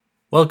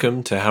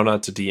Welcome to How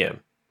Not to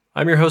DM.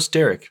 I'm your host,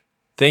 Derek.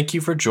 Thank you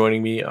for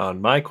joining me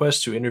on my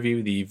quest to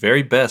interview the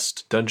very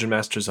best dungeon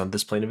masters on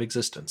this plane of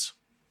existence.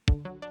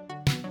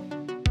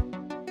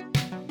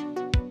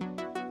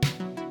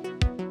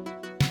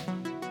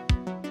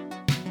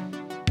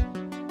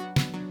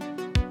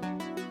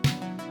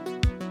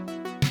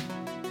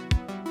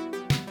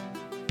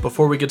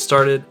 Before we get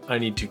started, I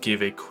need to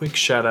give a quick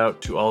shout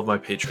out to all of my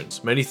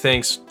patrons. Many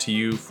thanks to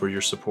you for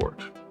your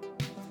support.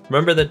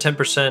 Remember that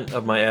 10%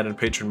 of my ad and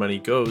patron money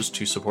goes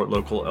to support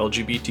local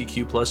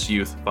LGBTQ+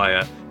 youth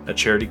via a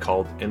charity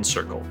called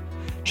Encircle.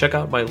 Check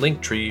out my link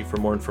tree for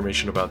more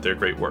information about their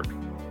great work.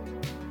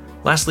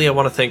 Lastly, I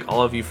want to thank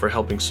all of you for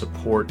helping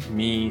support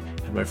me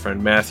and my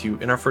friend Matthew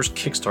in our first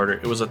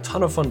Kickstarter. It was a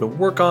ton of fun to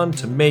work on,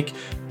 to make.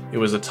 It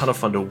was a ton of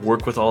fun to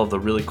work with all of the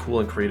really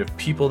cool and creative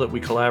people that we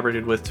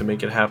collaborated with to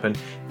make it happen.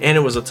 And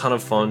it was a ton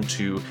of fun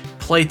to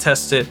play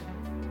test it.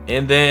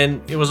 And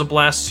then it was a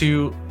blast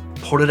to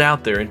put it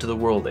out there into the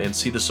world and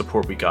see the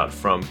support we got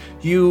from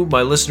you,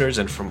 my listeners,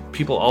 and from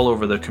people all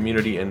over the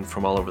community and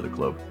from all over the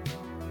globe.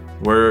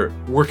 We're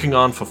working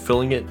on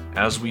fulfilling it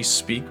as we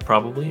speak,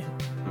 probably.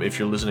 If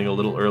you're listening a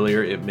little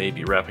earlier, it may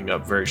be wrapping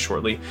up very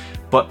shortly.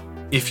 But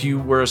if you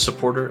were a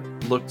supporter,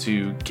 look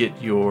to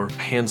get your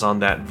hands on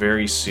that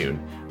very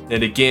soon.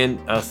 And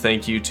again, a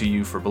thank you to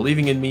you for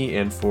believing in me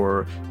and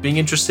for being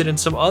interested in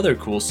some other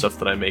cool stuff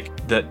that I make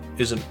that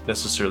isn't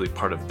necessarily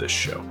part of this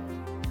show.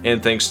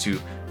 And thanks to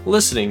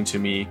listening to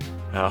me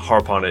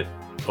harp on it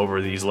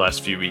over these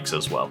last few weeks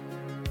as well.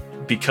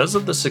 Because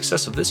of the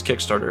success of this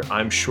Kickstarter,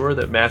 I'm sure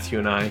that Matthew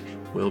and I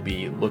will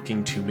be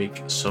looking to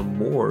make some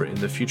more in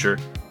the future.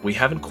 We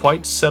haven't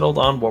quite settled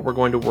on what we're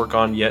going to work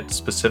on yet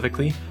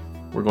specifically.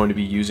 We're going to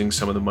be using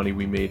some of the money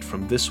we made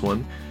from this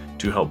one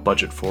to help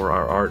budget for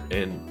our art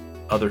and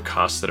other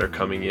costs that are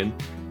coming in.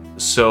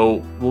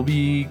 So we'll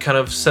be kind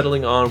of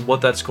settling on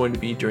what that's going to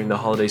be during the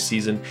holiday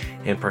season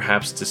and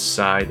perhaps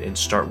decide and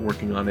start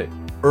working on it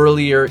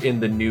earlier in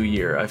the new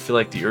year. I feel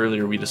like the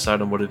earlier we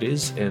decide on what it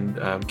is and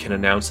can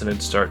announce it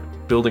and start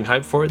building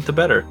hype for it, the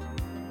better.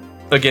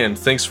 Again,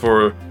 thanks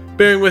for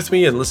bearing with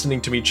me and listening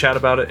to me chat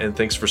about it, and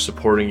thanks for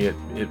supporting it.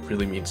 It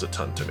really means a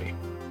ton to me.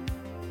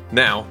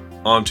 Now,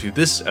 on to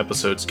this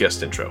episode's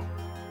guest intro.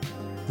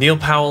 Neil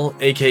Powell,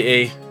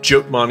 aka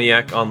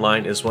Jotmaniac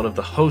Online, is one of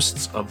the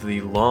hosts of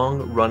the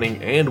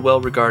long-running and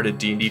well-regarded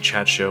D&D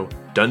chat show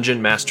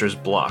Dungeon Masters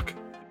Block.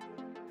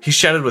 He's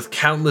chatted with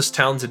countless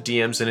talented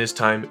DMs in his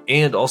time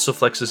and also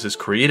flexes his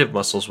creative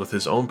muscles with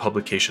his own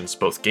publications,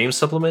 both game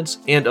supplements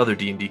and other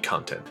D&D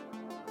content.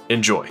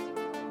 Enjoy.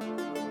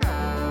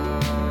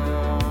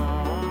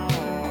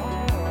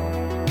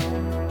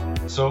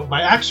 So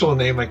my actual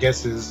name, I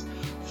guess, is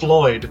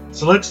Floyd.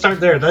 So let's start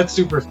there. That's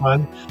super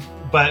fun.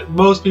 But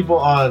most people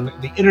on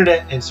the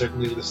internet, and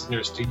certainly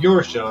listeners to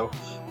your show,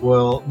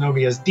 will know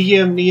me as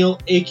DM Neil,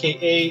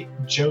 aka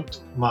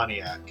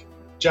Jotmaniac.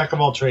 Jack of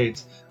all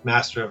trades,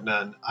 master of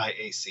none,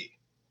 IAC.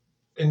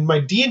 And my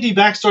D&D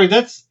backstory,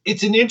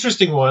 it's an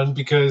interesting one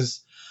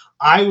because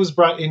I was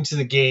brought into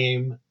the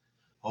game,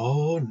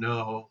 oh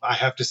no, I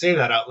have to say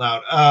that out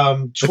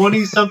loud,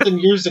 20-something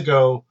years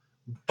ago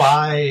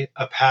by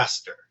a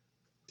pastor.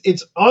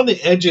 It's on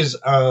the edges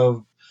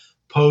of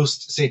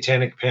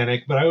post-Satanic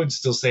Panic, but I would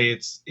still say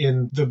it's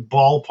in the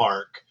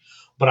ballpark.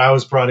 But I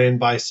was brought in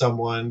by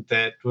someone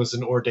that was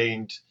an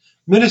ordained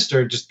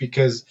minister just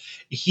because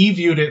he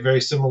viewed it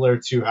very similar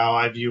to how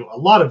I view a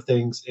lot of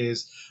things,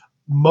 is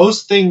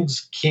most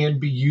things can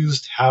be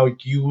used how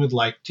you would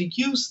like to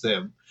use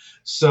them.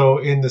 So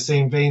in the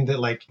same vein that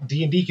like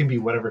D&D can be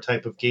whatever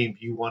type of game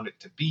you want it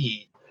to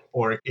be,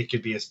 or it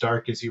could be as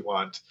dark as you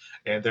want.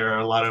 And there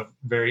are a lot of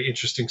very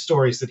interesting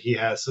stories that he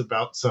has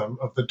about some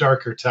of the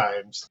darker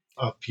times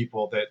of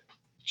people that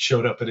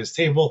showed up at his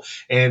table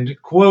and,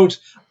 quote,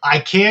 I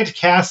can't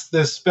cast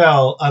this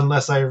spell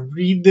unless I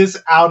read this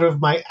out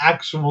of my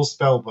actual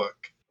spell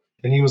book.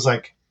 And he was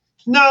like,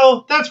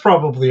 no, that's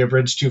probably a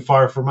bridge too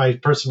far for my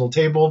personal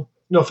table.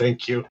 No,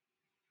 thank you.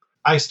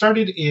 I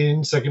started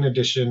in second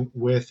edition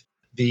with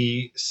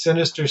the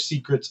Sinister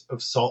Secrets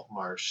of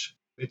Saltmarsh.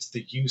 It's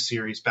the U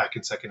series back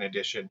in second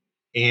edition.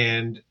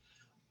 And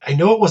I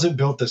know it wasn't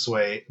built this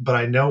way, but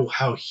I know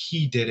how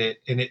he did it,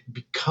 and it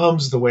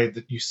becomes the way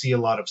that you see a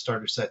lot of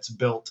starter sets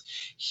built.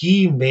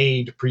 He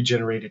made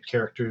pre-generated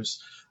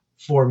characters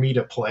for me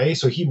to play,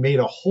 so he made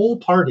a whole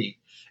party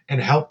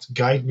and helped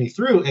guide me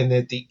through, and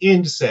at the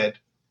end said,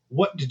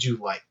 what did you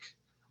like?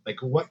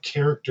 Like, what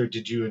character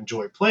did you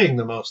enjoy playing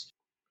the most?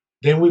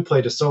 Then we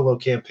played a solo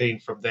campaign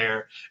from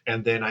there,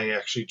 and then I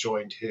actually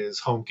joined his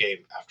home game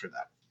after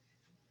that.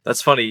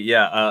 That's funny,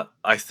 yeah.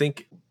 I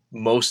think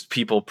most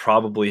people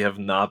probably have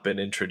not been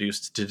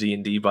introduced to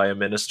D&D by a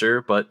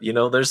minister, but,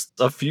 there's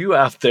a few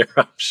out there,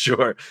 I'm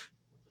sure.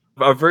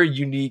 A very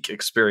unique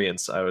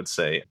experience, I would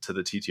say, to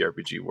the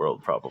TTRPG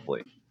world,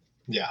 probably.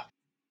 Yeah.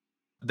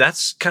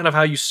 That's kind of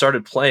how you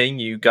started playing.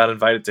 You got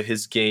invited to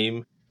his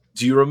game.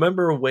 Do you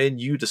remember when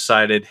you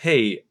decided,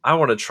 hey, I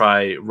want to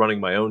try running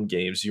my own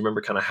games? Do you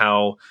remember kind of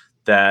how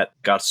that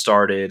got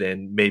started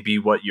and maybe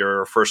what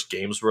your first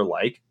games were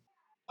like?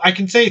 I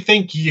can say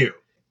thank you.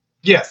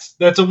 Yes,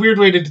 that's a weird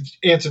way to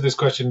answer this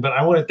question, but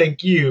I want to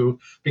thank you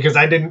because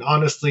I didn't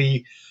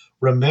honestly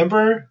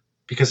remember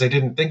because I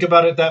didn't think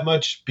about it that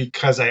much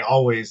because I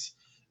always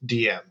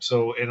DM.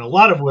 So in a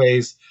lot of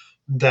ways,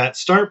 that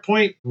start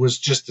point was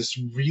just this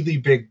really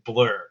big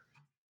blur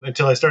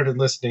until I started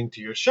listening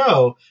to your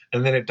show,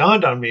 and then it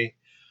dawned on me,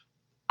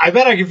 I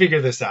bet I can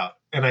figure this out.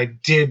 And I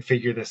did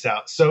figure this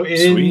out. So Sweet.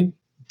 in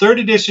third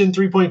edition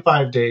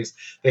 3.5 days,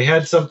 they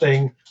had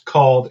something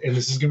called, and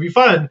this is going to be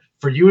fun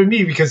for you and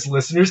me because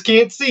listeners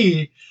can't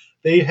see,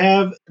 they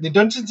have the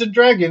Dungeons and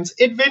Dragons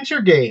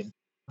adventure game.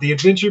 The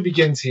adventure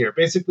begins here.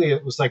 Basically,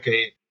 it was like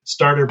a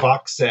starter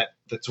box set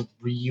that's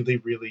really,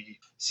 really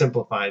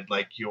simplified.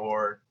 Like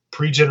your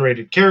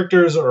pre-generated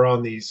characters are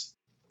on the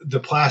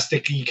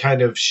plasticky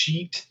kind of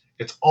sheet.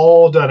 It's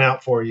all done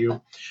out for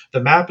you. The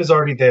map is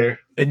already there.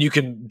 And you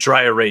can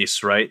dry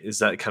erase, right? Is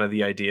that kind of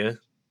the idea?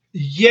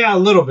 Yeah, a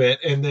little bit.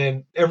 And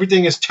then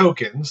everything is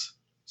tokens.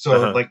 So,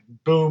 Uh-huh. like,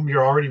 boom,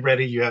 you're already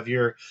ready. You have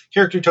your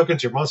character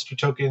tokens, your monster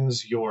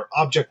tokens, your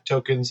object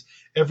tokens.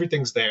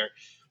 Everything's there.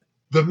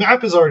 The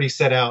map is already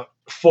set out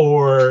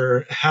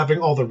for having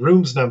all the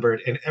rooms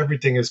numbered, and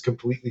everything is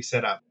completely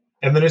set up.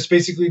 And then it's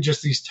basically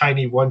just these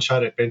tiny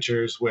one-shot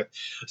adventures with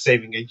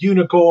saving a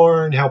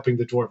unicorn, helping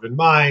the dwarven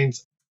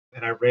mines.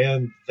 And I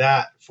ran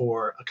that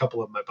for a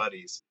couple of my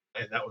buddies.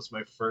 And that was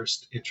my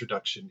first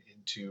introduction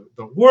into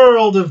the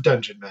world of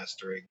dungeon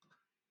mastering.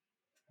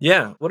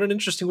 Yeah, what an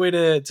interesting way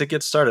to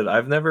get started.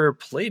 I've never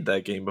played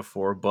that game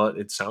before, but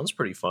it sounds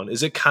pretty fun.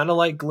 Is it kind of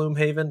like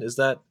Gloomhaven? Is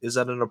that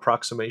an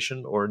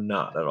approximation or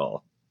not at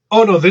all?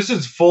 Oh no, this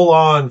is full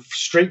on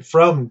straight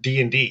from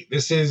D&D.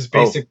 This is Oh,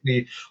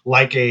 basically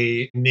like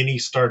a mini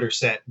starter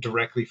set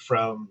directly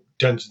from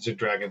Dungeons and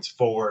Dragons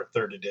for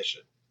 3rd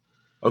edition.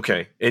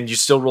 okay. And you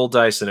still roll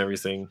dice and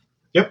everything.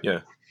 Yep.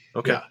 Yeah.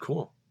 Okay, Yeah.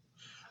 cool.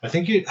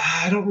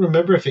 I don't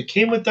remember if it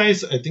came with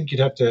dice. I think you'd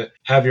have to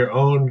have your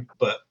own,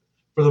 but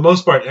for the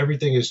most part,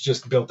 everything is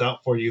just built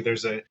out for you.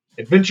 There's a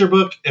adventure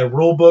book, a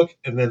rule book,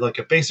 and then like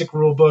a basic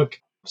rule book.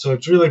 So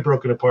it's really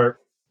broken apart.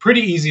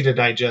 Pretty easy to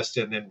digest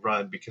and then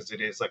run because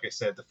it is, like I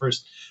said, the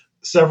first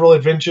several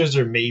adventures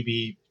are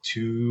maybe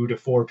 2 to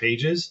 4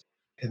 pages,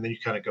 and then you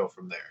kind of go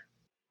from there.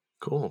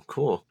 Cool,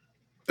 cool.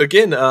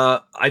 Again,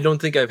 I don't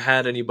think I've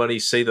had anybody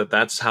say that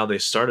that's how they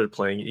started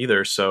playing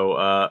either.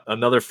 So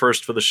another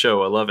first for the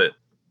show. I love it.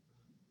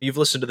 You've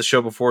listened to the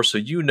show before, so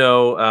you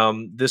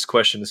know this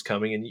question is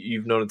coming, and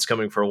you've known it's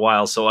coming for a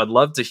while. So I'd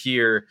love to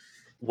hear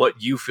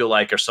what you feel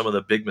like are some of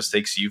the big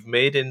mistakes you've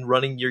made in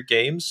running your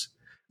games,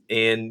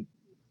 and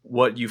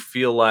what you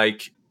feel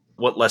like,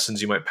 what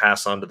lessons you might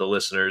pass on to the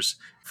listeners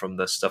from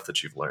the stuff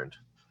that you've learned.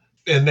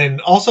 And then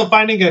also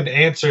finding an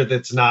answer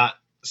that's not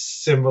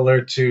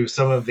similar to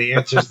some of the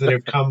answers that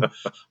have come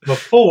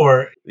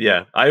before.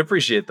 Yeah, I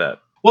appreciate that.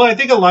 Well, I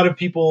think a lot of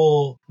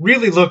people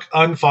really look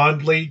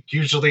unfondly,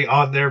 usually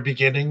on their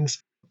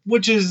beginnings,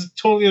 which is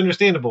totally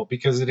understandable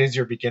because it is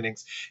your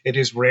beginnings. It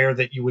is rare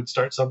that you would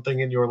start something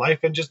in your life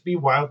and just be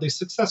wildly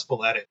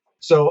successful at it.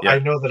 So I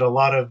Yeah, know that a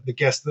lot of the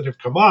guests that have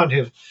come on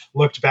have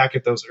looked back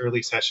at those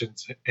early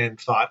sessions and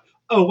thought,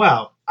 oh,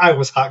 wow, I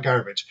was hot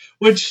garbage,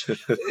 which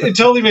it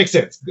totally makes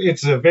sense.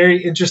 It's a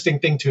very interesting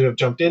thing to have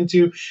jumped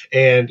into,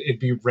 and it'd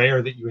be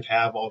rare that you would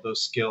have all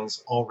those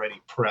skills already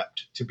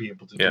prepped to be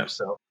able to do yeah,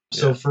 so.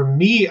 So yeah. for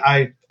me,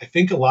 I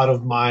think a lot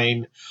of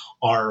mine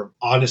are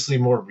honestly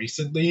more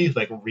recently,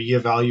 like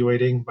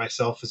reevaluating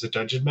myself as a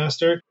dungeon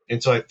master.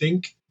 And so I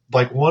think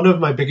like one of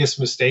my biggest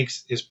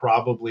mistakes is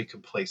probably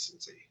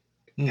complacency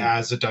Hmm.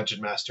 as a dungeon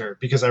master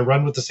because I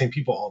run with the same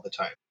people all the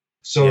time.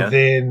 So Yeah,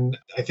 then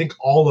I think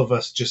all of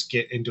us just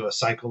get into a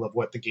cycle of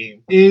what the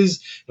game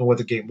is and what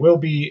the game will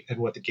be and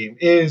what the game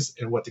is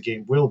and what the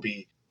game will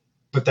be.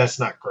 But that's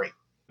not great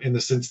in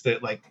the sense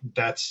that like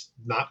that's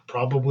not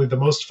probably the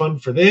most fun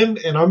for them.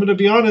 And I'm going to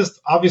be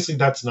honest, obviously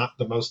that's not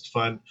the most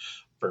fun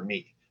for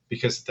me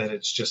because then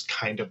it's just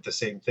kind of the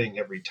same thing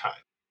every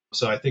time.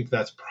 So I think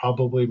that's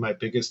probably my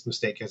biggest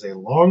mistake as a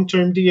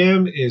long-term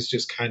DM is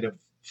just kind of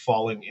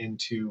falling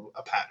into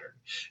a pattern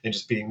and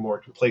just being more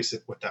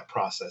complacent with that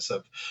process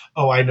of,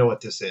 oh, I know what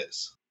this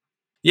is.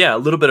 yeah, a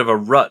little bit of a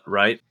rut,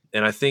 right?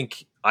 And I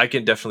think I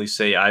can definitely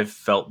say I've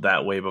felt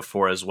that way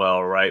before as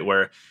well, right?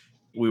 Where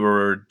we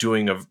were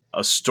doing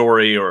a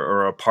story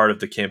or a part of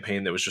the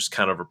campaign that was just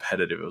kind of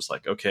repetitive. It was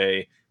like,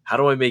 okay, how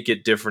do I make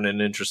it different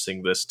and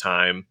interesting this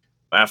time?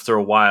 After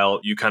a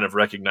while, you kind of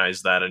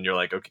recognize that and you're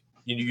like, okay,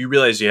 you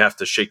realize you have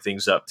to shake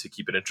things up to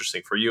keep it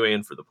interesting for you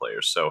and for the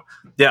players. So,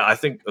 yeah, I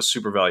think a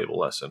super valuable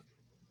lesson.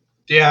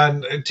 Yeah,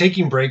 and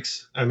taking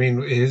breaks, I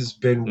mean, has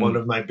been one Mm,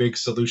 of my big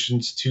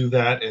solutions to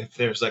that. If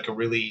there's like a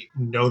really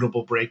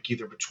notable break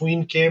either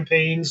between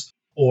campaigns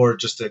or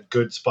just a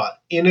good spot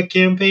in a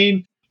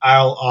campaign,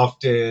 I'll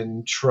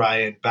often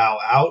try and bow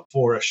out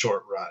for a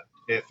short run.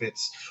 If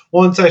it's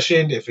one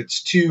session, if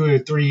it's two or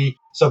three,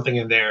 something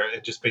in there,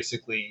 and just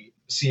basically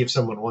see if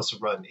someone wants to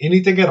run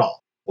anything at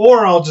all.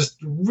 Or I'll just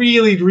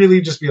really,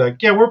 really just be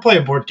like, yeah, we're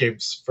playing board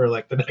games for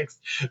like the next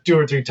 2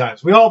 or 3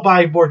 times. We all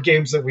buy board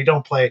games that we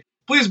don't play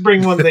please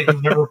bring one that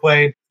you've never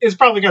played. It's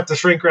probably got the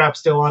shrink wrap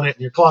still on it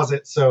in your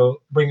closet,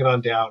 so bring it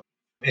on down.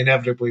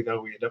 Inevitably,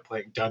 though, we end up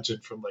playing Dungeon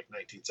from like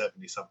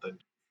 1970 something.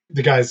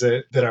 The guys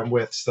that I'm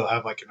with still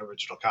have like an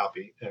original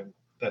copy, and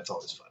that's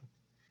always fun.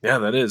 Yeah,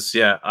 that is.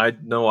 Yeah, I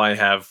know I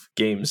have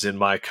games in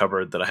my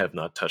cupboard that I have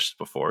not touched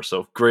before,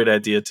 so great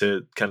idea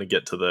to kind of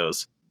get to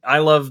those. I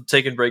love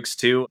taking breaks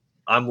too.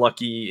 I'm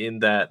lucky in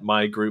that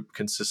my group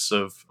consists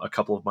of a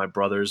couple of my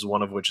brothers,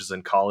 one of which is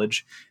in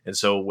college. And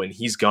so when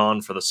he's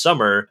gone for the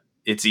summer,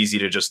 it's easy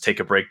to just take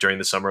a break during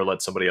the summer,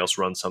 let somebody else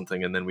run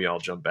something, and then we all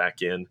jump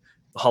back in.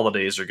 The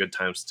holidays are good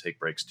times to take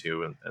breaks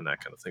too, and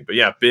that kind of thing. But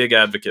yeah, big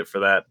advocate for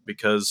that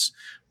because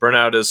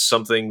burnout is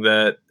something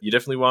that you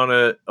definitely want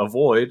to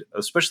avoid,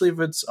 especially if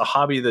it's a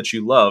hobby that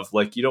you love.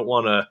 Like, you don't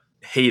want to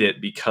hate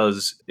it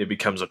because it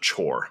becomes a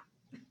chore.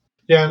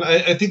 Yeah, and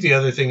I think the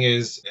other thing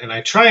is, and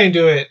I try and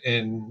do it,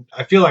 and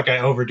I feel like I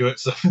overdo it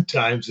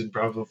sometimes and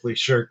probably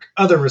shirk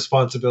other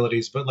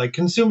responsibilities, but like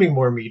consuming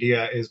more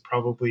media is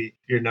probably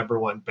your number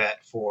one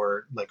bet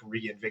for like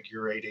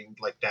reinvigorating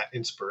like that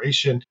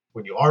inspiration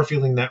when you are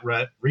feeling that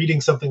rut,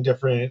 reading something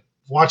different,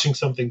 watching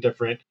something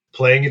different,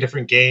 playing a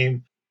different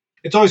game.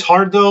 It's always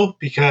hard though,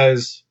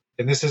 because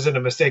and this isn't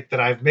a mistake that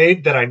I've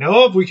made that I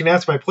know of, we can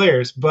ask my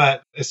players,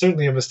 but it's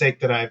certainly a mistake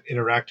that I've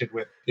interacted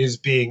with, is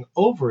being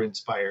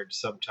over-inspired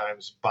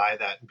sometimes by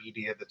that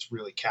media that's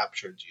really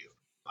captured you.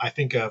 I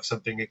think of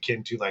something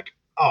akin to like,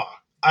 oh,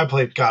 I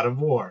played God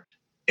of War.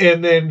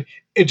 And then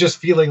it just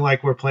feeling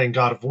like we're playing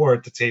God of War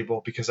at the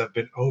table because I've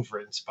been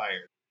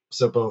over-inspired.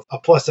 So both a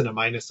plus and a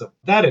minus of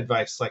that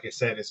advice, like I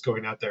said, is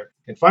going out there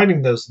and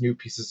finding those new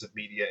pieces of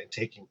media and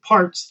taking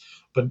parts,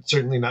 but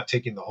certainly not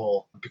taking the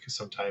whole, because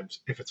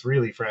sometimes if it's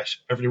really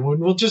fresh, everyone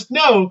will just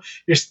know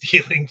you're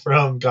stealing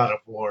from God of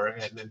War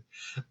and then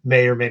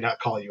may or may not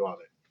call you on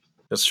it.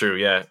 That's true,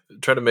 yeah.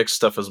 Try to mix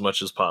stuff as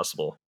much as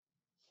possible.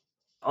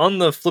 On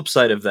the flip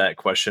side of that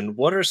question,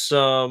 what are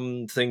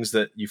some things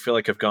that you feel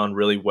like have gone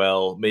really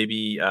well?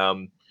 Maybe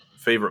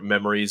favorite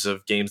memories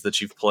of games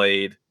that you've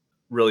played,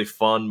 really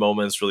fun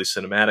moments, really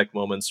cinematic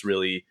moments,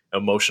 really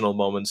emotional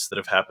moments that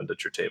have happened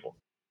at your table.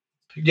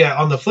 Yeah,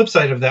 on the flip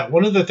side of that,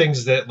 one of the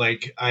things that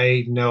like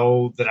I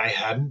know that I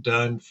hadn't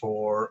done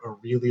for a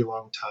really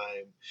long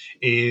time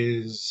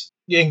is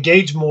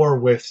engage more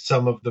with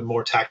some of the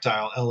more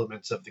tactile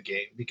elements of the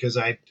game, because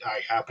I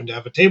happen to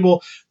have a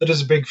table that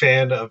is a big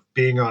fan of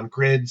being on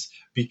grids,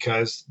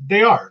 because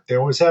they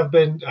always have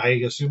been. I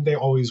assume they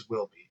always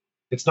will be.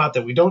 It's not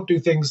that we don't do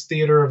things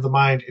theater of the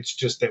mind. It's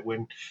just that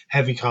when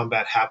heavy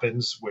combat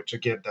happens, which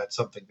again, that's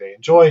something they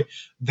enjoy,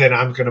 then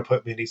I'm going to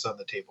put minis on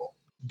the table.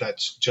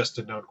 That's just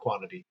a known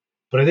quantity.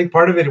 But I think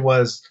part of it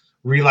was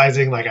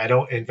realizing like I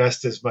don't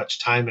invest as much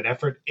time and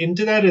effort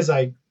into that as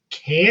I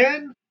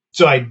can.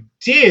 So I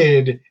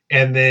did,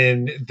 and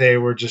then they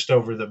were just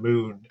over the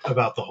moon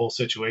about the whole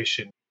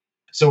situation.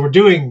 So we're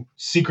doing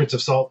Secrets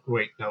of Salt.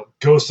 Wait, no,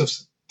 Ghosts of.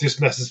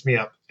 This messes me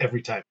up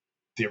every time.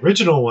 The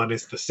original one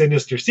is The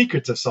Sinister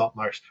Secrets of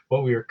Saltmarsh.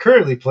 What we are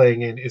currently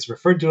playing in is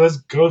referred to as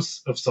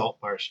Ghosts of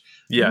Saltmarsh.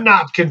 Yeah.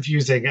 Not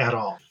confusing at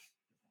all.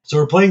 So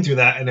we're playing through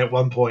that, and at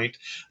one point,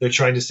 they're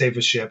trying to save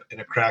a ship,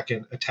 and a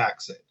kraken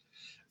attacks it.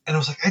 And I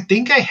was like, I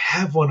think I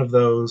have one of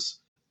those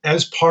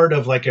as part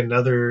of like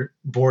another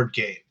board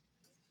game.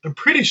 I'm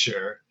pretty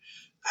sure.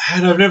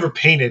 And I've never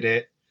painted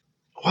it.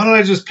 Why don't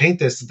I just paint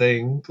this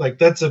thing? Like,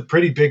 that's a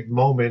pretty big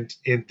moment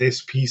in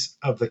this piece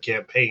of the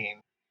campaign.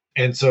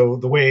 And so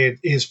the way it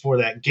is for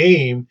that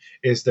game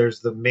is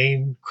there's the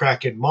main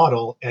Kraken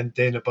model and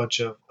then a bunch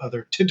of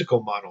other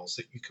tentacle models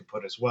that you can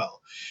put as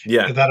well.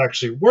 Yeah. And that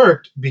actually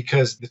worked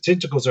because the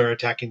tentacles are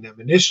attacking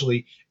them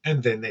initially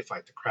and then they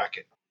fight the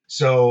Kraken.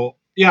 So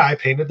yeah, I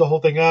painted the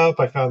whole thing up.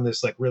 I found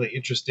this like really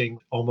interesting,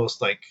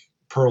 almost like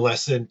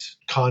pearlescent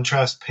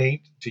contrast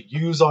paint to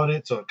use on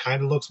it. So it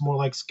kind of looks more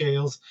like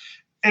scales.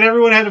 And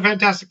everyone had a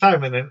fantastic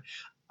time. And then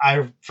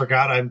I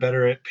forgot I'm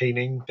better at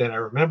painting than I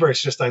remember.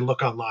 It's just I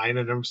look online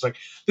and I'm just like,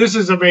 this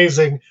is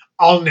amazing.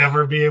 I'll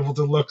never be able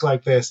to look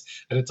like this.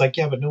 And it's like,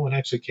 yeah, but no one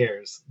actually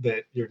cares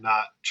that you're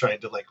not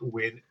trying to like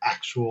win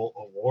actual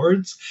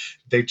awards.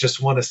 They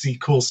just want to see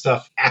cool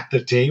stuff at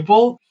the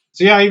table.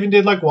 So yeah, I even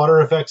did like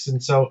water effects.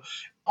 And so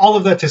all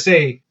of that to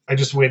say, I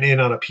just went in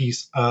on a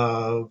piece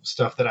of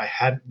stuff that I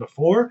hadn't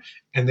before,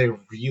 and they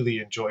really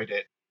enjoyed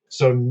it.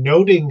 So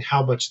noting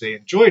how much they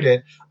enjoyed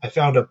it, I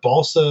found a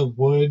balsa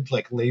wood,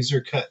 like laser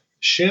cut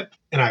ship,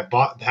 and I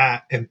bought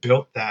that and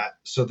built that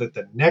so that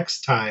the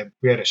next time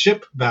we had a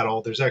ship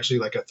battle, there's actually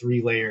like a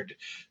 3-layered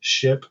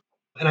ship.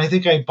 And I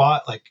think I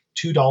bought like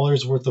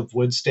 $2 worth of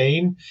wood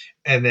stain,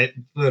 and it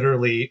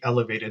literally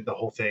elevated the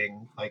whole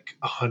thing like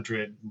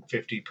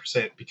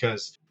 150%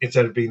 because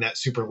instead of being that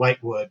super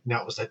light wood,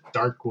 now it was that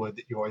dark wood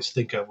that you always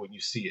think of when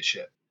you see a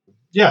ship.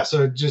 Yeah,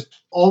 so just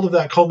all of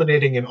that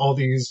culminating in all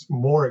these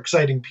more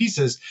exciting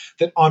pieces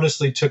that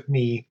honestly took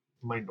me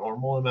my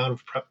normal amount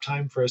of prep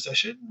time for a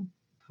session,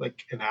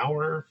 like an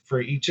hour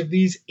for each of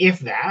these, if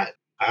that.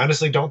 I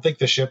honestly don't think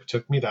the ship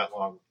took me that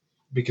long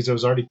because it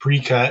was already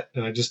pre-cut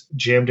and I just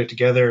jammed it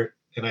together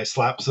and I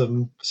slapped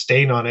some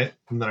stain on it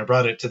and then I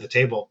brought it to the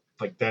table.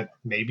 like that,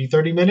 maybe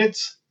 30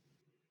 minutes.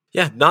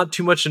 Yeah, not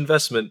too much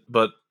investment,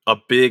 but a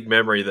big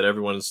memory that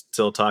everyone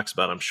still talks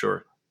about, I'm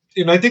sure.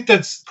 And I think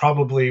that's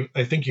probably,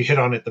 I think you hit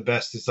on it the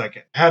best. It's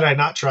like, had I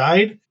not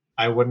tried,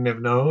 I wouldn't have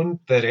known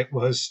that it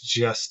was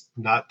just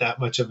not that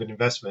much of an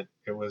investment.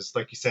 It was,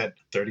 like you said,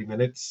 30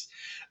 minutes.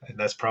 And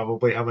that's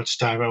probably how much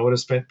time I would have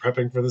spent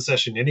prepping for the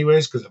session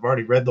anyways, because I've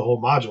already read the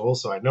whole module,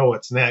 so I know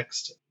what's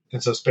next.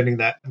 And so spending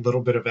that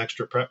little bit of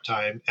extra prep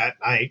time at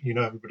night,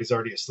 everybody's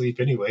already asleep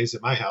anyways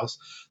at my house.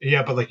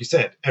 Yeah, but like you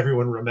said,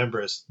 everyone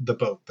remembers the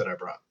boat that I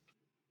brought.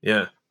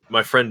 Yeah.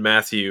 My friend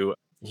Matthew,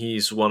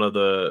 he's one of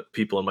the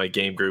people in my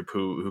game group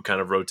who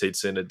kind of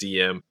rotates in a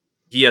DM.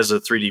 He has a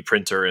 3D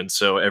printer, and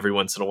so every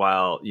once in a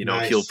while,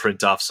 Nice. He'll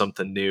print off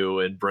something new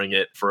and bring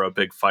it for a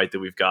big fight that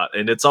we've got.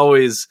 And it's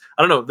always,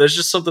 I don't know, there's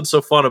just something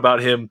so fun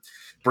about him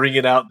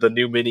bringing out the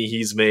new mini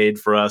he's made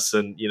for us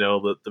and,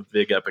 the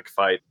big epic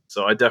fight.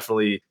 So I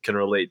definitely can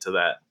relate to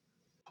that.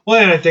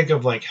 Well, and I think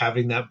of like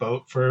having that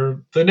boat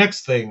for the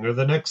next thing or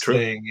the next True.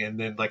 thing. And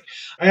then like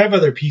I have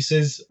other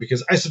pieces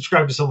because I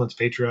subscribe to someone's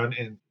Patreon,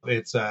 and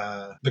it's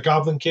the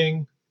Goblin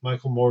King,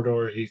 Michael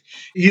Mordor.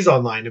 He's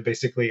online, and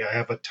basically I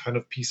have a ton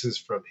of pieces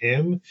from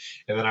him.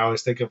 And then I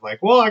always think of like,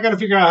 well, I got to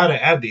figure out how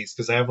to add these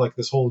because I have like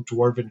this whole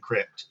dwarven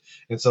crypt.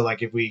 And so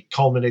like if we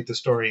culminate the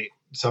story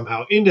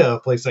somehow into a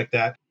place like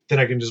that, then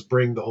I can just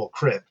bring the whole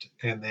crypt,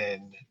 and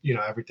then,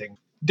 everything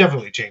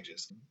definitely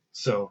changes.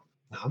 So,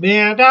 oh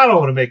man, I don't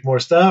want to make more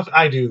stuff.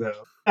 I do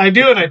though. I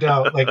do and I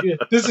don't. Like,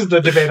 this is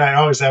the debate I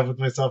always have with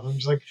myself. I'm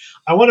just like,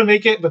 I want to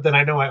make it, but then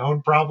I know my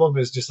own problem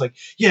is just like,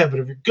 yeah, but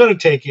if you're going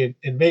to take it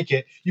and make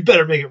it, you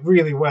better make it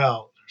really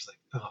well. I was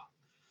like, oh,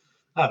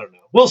 I don't know.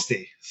 We'll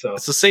see. So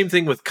it's the same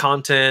thing with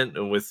content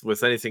and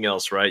with anything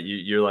else, right?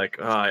 You're like,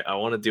 oh, I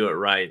want to do it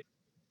right.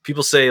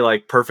 People say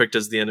like perfect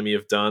is the enemy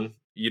of done.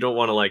 You don't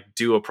want to like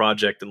do a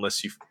project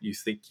unless you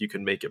think you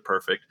can make it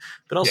perfect.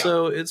 But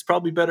also It's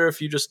probably better if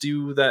you just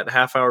do that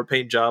half-hour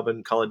paint job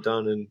and call it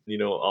done, and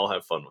I'll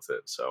have fun with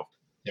it. So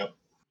yep.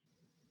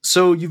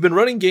 So you've been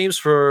running games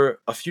for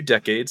a few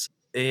decades,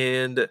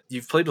 and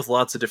you've played with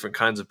lots of different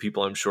kinds of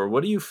people, I'm sure.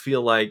 What do you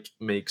feel like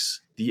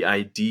makes the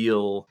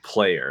ideal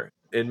player?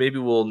 And maybe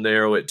we'll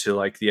narrow it to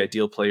like the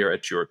ideal player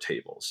at your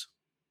tables.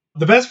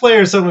 The best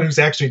player is someone who's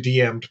actually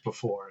DM'd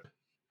before.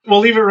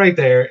 We'll leave it right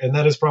there, and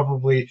that is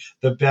probably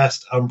the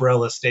best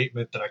umbrella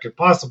statement that I could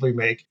possibly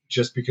make,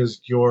 just because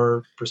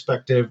your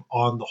perspective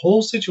on the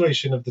whole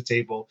situation of the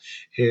table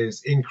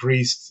is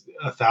increased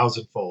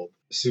 1,000-fold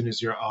as soon as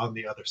you're on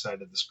the other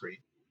side of the screen.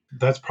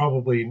 That's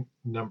probably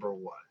number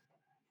one.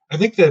 I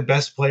think the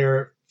best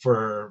player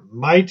for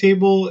my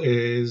table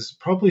is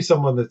probably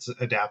someone that's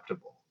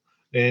adaptable.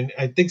 And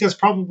I think that's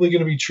probably going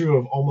to be true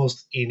of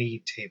almost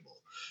any table,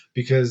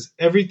 because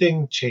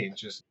everything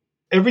changes.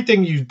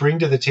 Everything you bring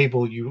to the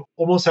table, you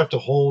almost have to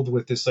hold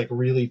with this like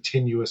really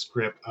tenuous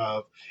grip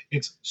of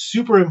it's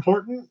super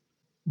important,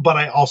 but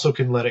I also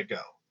can let it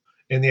go.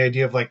 And the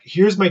idea of like,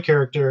 here's my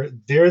character,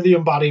 they're the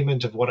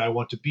embodiment of what I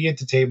want to be at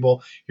the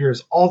table.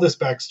 Here's all this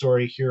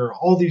backstory. Here are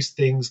all these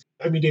things.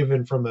 I mean,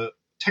 even from a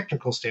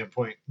technical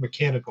standpoint,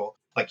 mechanical,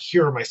 like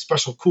here are my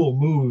special cool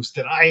moves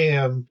that I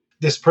am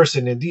this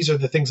person, and these are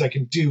the things I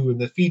can do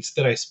and the feats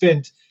that I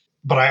spent.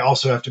 But I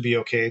also have to be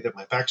okay that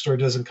my backstory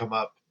doesn't come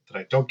up, that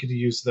I don't get to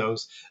use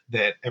those,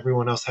 that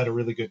everyone else had a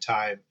really good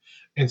time.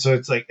 And so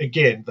it's like,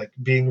 again, like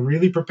being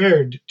really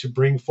prepared to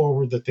bring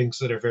forward the things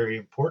that are very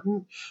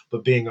important,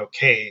 but being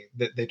okay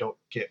that they don't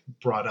get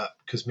brought up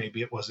because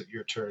maybe it wasn't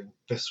your turn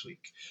this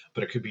week,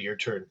 but it could be your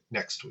turn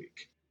next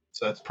week.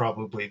 So that's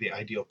probably the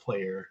ideal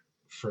player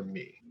for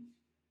me.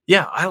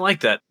 Yeah, I like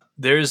that.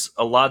 There's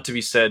a lot to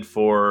be said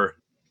for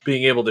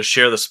being able to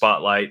share the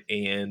spotlight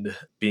and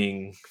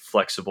being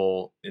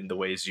flexible in the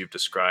ways you've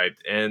described.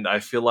 And I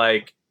feel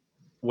like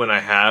when I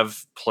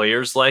have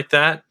players like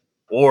that,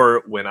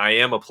 or when I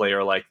am a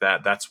player like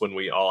that, that's when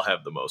we all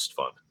have the most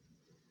fun.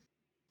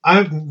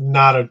 I'm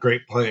not a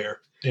great player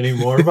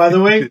anymore, by the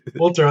way.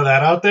 We'll throw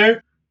that out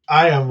there.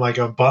 I am like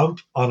a bump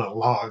on a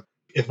log.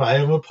 If I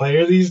am a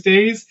player these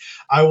days,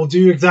 I will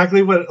do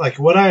exactly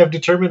what I have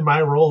determined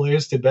my role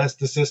is to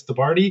best assist the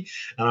party.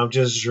 And I'm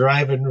just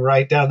driving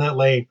right down that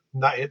lane,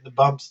 not hitting the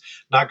bumps,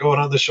 not going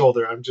on the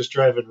shoulder. I'm just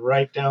driving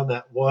right down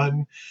that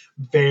one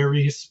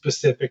very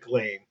specific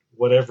lane,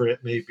 whatever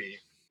it may be.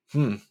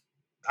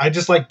 I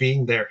just like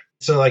being there.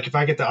 So like if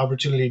I get the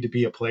opportunity to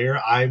be a player,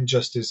 I'm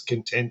just as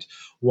content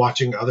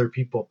watching other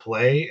people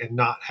play and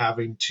not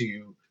having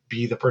to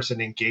be the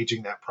person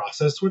engaging that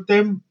process with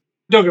them.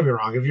 Don't get me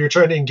wrong. If you're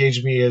trying to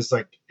engage me as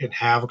like and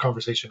have a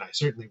conversation, I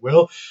certainly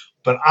will.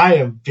 But I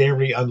am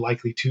very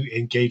unlikely to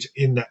engage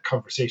in that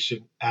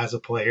conversation as a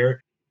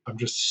player. I'm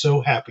just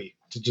so happy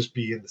to just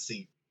be in the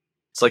seat.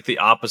 It's like the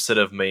opposite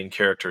of main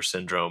character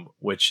syndrome,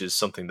 which is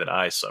something that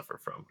I suffer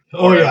from.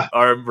 Oh, yeah.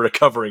 Or I'm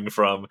recovering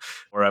from,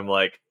 where I'm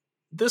like,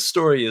 this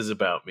story is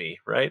about me,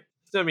 right?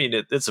 I mean,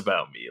 it's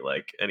about me.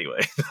 Like,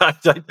 anyway,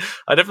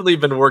 I definitely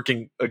been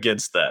working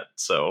against that.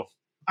 So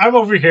I'm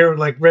over here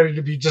like ready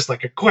to be just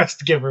like a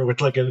quest giver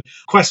with like a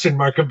question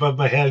mark above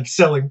my head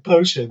selling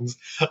potions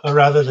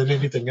rather than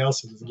anything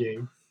else in this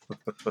game.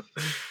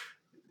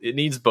 it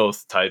needs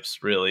both types,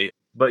 really.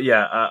 But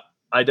yeah,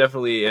 I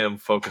definitely am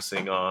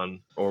focusing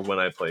on, or when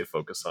I play,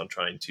 focus on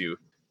trying to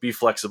be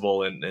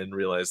flexible and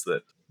realize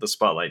that the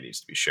spotlight needs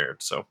to be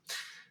shared. So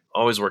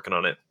always working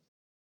on it.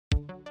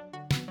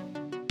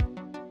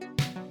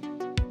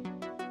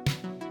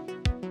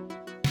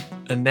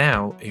 And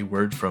now, a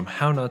word from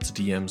How Not to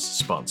DM's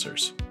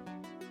sponsors.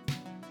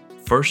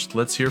 First,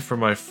 let's hear from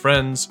my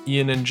friends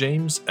Ian and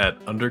James at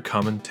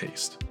Undercommon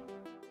Taste.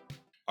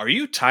 Are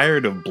you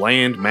tired of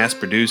bland,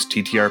 mass-produced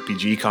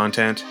TTRPG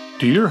content?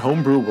 Do your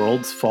homebrew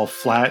worlds fall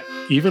flat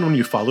even when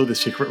you follow the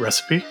secret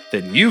recipe?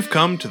 Then you've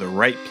come to the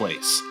right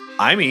place.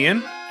 I'm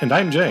Ian. And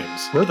I'm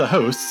James. We're the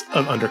hosts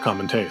of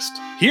Undercommon Taste.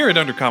 Here at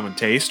Undercommon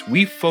Taste,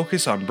 we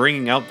focus on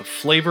bringing out the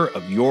flavor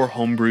of your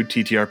homebrewed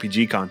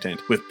TTRPG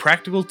content with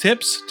practical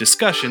tips,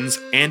 discussions,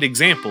 and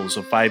examples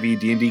of 5e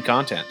D&D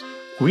content.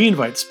 We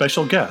invite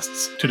special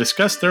guests to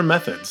discuss their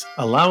methods,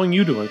 allowing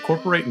you to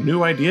incorporate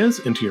new ideas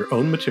into your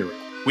own material.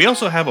 We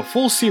also have a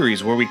full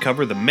series where we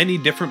cover the many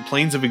different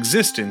planes of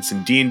existence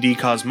in D&D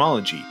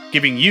cosmology,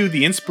 giving you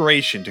the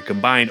inspiration to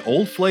combine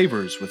old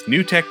flavors with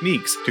new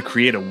techniques to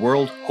create a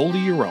world wholly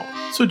your own.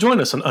 So join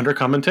us on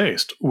Undercommon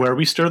Taste, where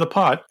we stir the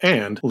pot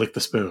and lick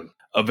the spoon.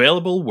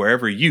 Available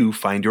wherever you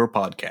find your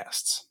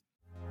podcasts.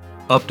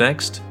 Up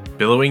next,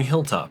 Billowing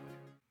Hilltop.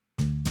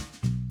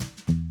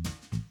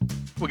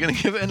 We're going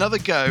to give it another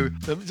go.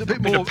 It's a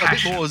bit more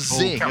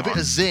zing. A bit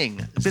of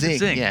zing.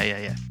 Zing.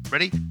 Yeah.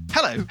 Ready?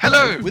 Hello.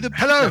 With a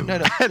hello. No.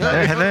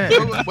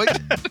 Hello.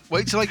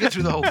 Wait till I get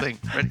through the whole thing.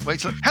 Ready?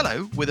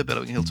 Hello with a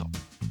billowing hilltop.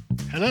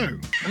 Hello.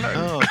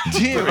 Oh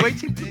dear.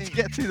 Waiting to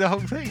get through the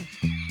whole thing.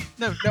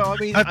 No. I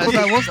mean, I thought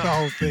that was the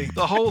whole thing.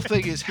 The whole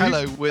thing is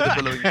hello with a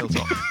billowing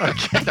hilltop.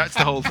 Okay, that's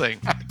the whole thing.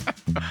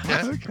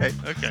 Yeah? Okay.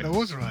 That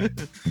was right.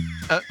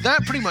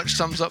 That pretty much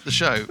sums up the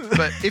show.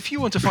 But if you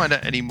want to find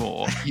out any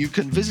more, you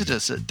can visit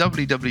us at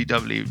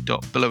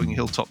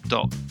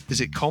www.billowinghilltop.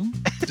 Is it com?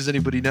 Does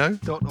anybody know?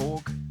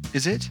 .org.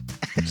 Is it?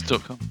 It's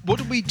 .com. What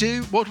do we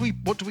do? What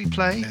do we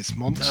play? There's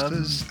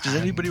monsters. Does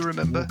anybody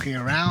remember? Walking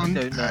around.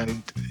 I don't know.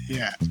 And,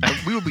 yeah.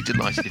 We will be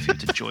delighted if you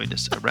to join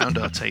us around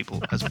our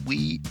table as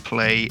we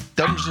play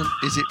Dungeons.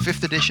 Is it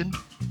 5th edition?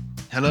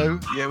 Hello?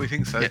 Yeah, we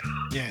think so.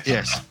 Yes.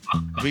 Yes.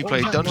 We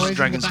play What was that Dungeons and noise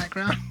Dragons. in the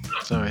background?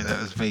 Sorry, that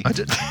was me.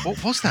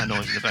 What was that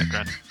noise in the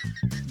background?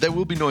 There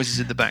will be noises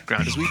in the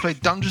background as we play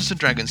Dungeons and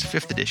Dragons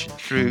 5th edition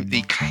through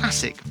the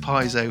classic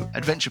Paizo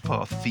adventure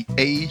path, The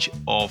Age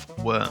of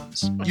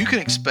Worms. You can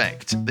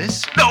expect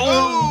this.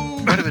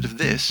 No! Quite a bit of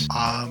this.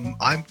 I'm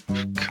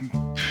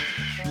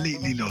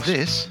completely lost.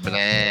 This.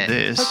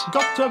 This.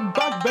 Got a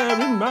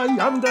bugbear in my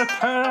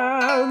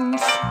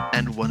underpants.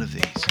 And one of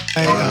these.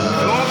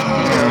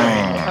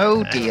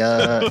 Oh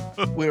dear.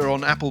 We're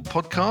on Apple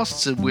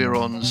Podcasts and we're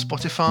on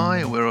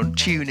Spotify and we're on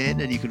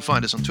TuneIn, and you can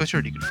find us on Twitter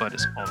and you can find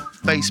us on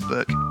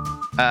Facebook.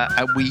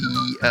 And we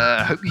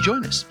hope you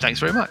join us. Thanks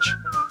very much.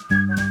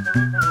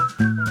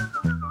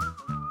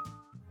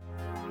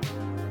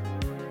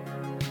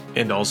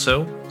 And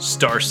also,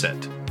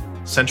 Starset.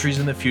 Centuries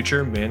in the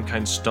future,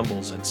 mankind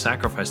stumbles and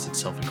sacrificed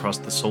itself across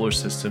the solar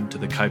system to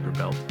the Kuiper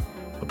Belt.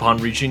 Upon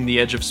reaching the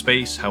edge of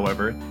space,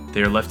 however,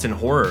 they are left in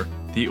horror.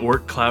 The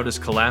Oort cloud is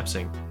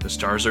collapsing, the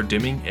stars are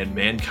dimming, and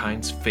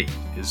mankind's fate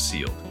is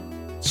sealed.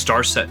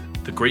 Starset,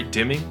 The Great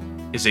Dimming,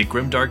 is a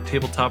grimdark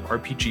tabletop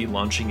RPG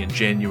launching in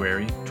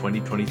January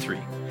 2023.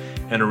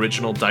 An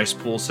original dice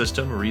pool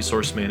system,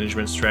 resource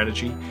management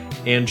strategy,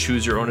 and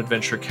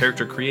choose-your-own-adventure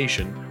character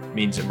creation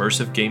means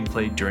immersive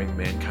gameplay during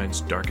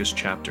mankind's darkest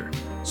chapter.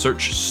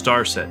 Search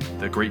Starset,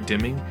 The Great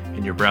Dimming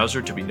in your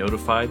browser to be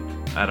notified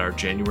at our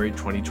January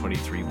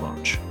 2023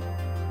 launch.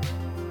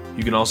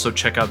 You can also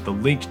check out the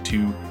link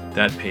to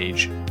that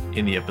page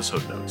in the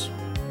episode notes.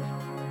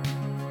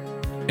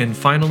 And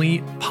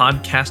finally,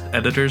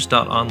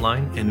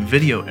 podcasteditors.online and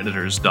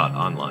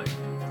videoeditors.online.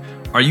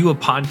 Are you a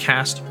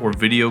podcast or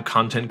video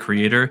content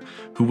creator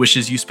who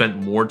wishes you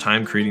spent more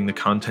time creating the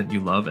content you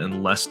love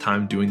and less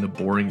time doing the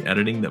boring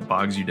editing that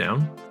bogs you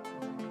down?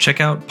 Check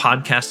out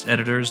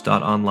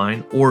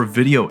podcasteditors.online or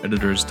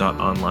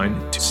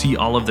videoeditors.online to see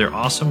all of their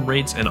awesome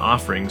rates and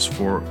offerings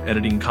for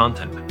editing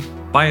content.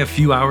 Buy a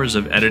few hours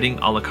of editing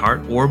a la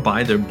carte or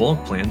buy their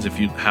bulk plans if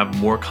you have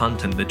more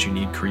content that you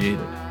need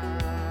created.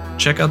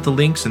 Check out the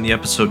links in the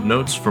episode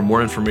notes for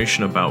more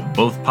information about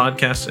both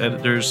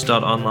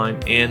podcasteditors.online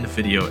and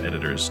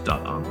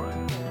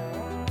videoeditors.online.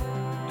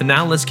 And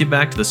now let's get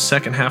back to the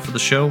second half of the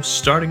show,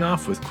 starting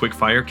off with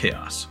Quickfire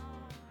Chaos.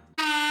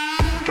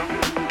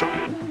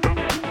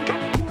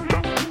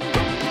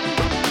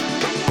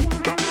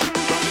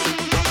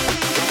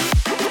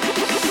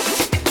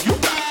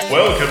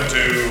 Welcome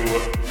to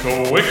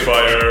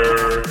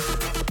Quickfire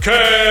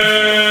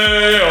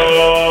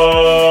Chaos!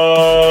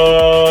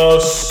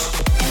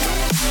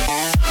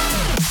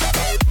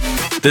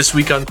 This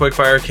week on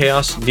Quickfire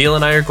Chaos, Neil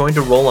and I are going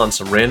to roll on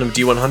some random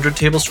D100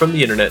 tables from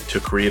the internet to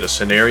create a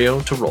scenario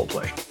to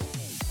roleplay.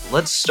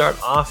 Let's start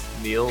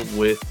off, Neil,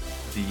 with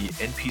the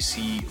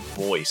NPC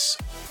voice.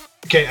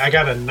 Okay, I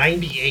got a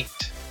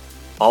 98.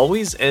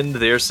 Always end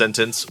their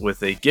sentence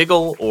with a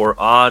giggle or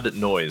odd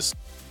noise.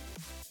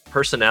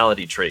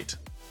 Personality trait.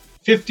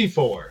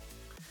 54.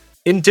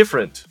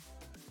 Indifferent.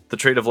 The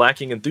trait of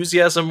lacking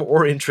enthusiasm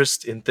or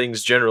interest in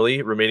things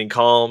generally, remaining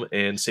calm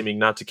and seeming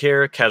not to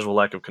care, casual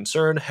lack of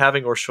concern,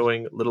 having or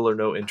showing little or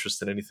no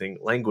interest in anything,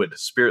 languid,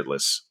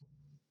 spiritless.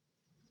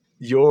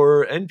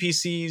 Your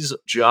NPC's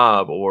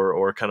job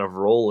or kind of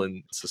role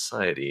in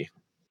society.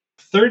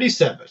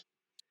 37.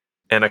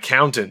 An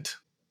accountant.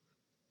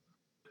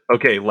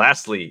 Okay,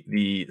 lastly,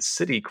 the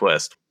city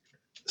quest.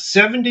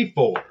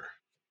 74.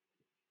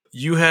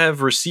 You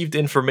have received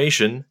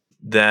information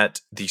that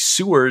the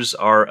sewers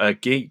are a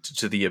gate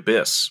to the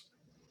abyss.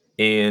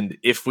 And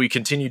if we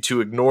continue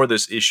to ignore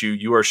this issue,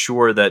 you are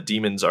sure that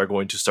demons are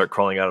going to start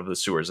crawling out of the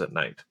sewers at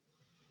night.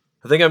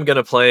 I think I'm going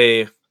to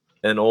play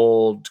an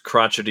old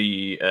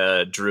crotchety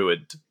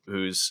druid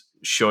who's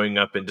showing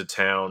up into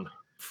town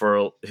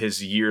for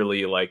his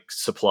yearly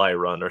supply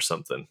run or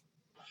something.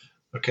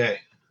 Okay.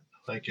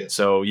 Like it.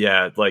 So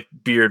yeah,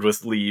 beard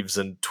with leaves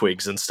and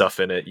twigs and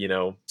stuff in it,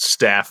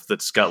 staff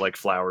that's got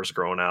flowers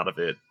growing out of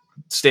it.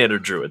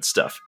 Standard druid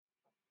stuff.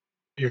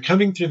 You're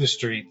coming through the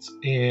streets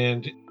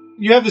and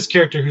you have this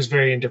character who's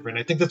very indifferent.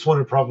 I think that's one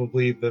of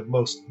probably the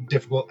most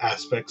difficult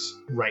aspects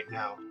right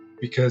now,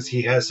 because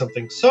he has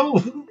something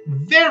so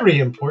very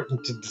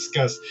important to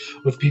discuss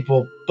with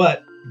people,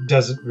 but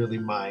doesn't really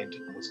mind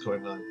what's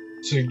going on.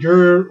 So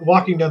you're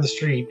walking down the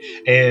street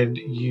and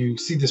you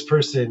see this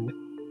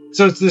person.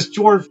 So it's this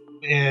dwarf,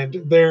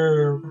 and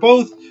they're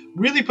both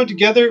really put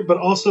together, but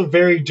also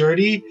very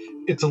dirty.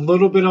 It's a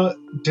little bit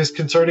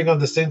disconcerting on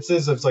the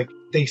senses of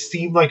they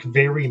seem like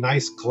very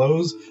nice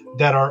clothes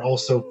that are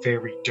also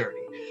very dirty.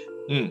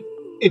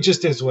 It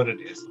just is what it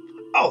is.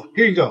 Oh,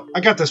 here you go. I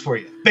got this for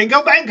you.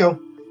 Bingo bango.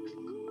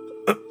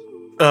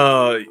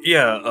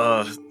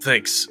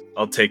 Thanks.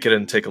 I'll take it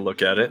and take a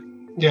look at it.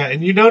 Yeah,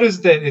 and you notice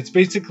that it's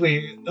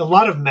basically a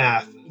lot of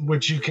math,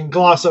 which you can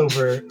gloss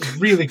over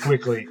really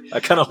quickly.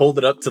 I kind of hold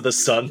it up to the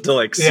sun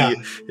to see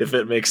if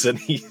it makes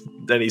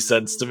any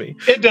sense to me.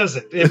 It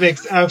doesn't. It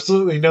makes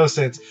absolutely no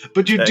sense.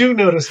 But you do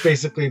notice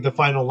basically the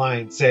final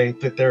line saying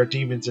that there are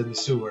demons in the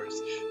sewers.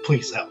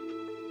 Please help.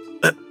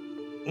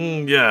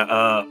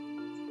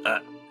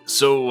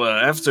 So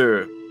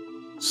after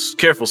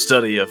careful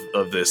study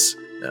of this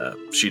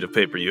sheet of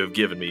paper you have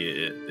given me,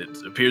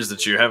 it appears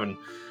that you're having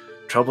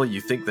trouble.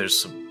 You think there's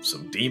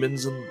some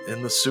demons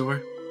in the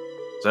sewer?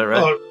 Is that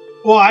right?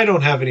 Well, I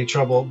don't have any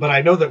trouble, but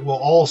I know that we'll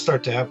all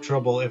start to have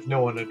trouble if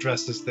no one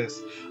addresses this.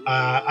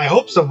 I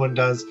hope someone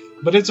does,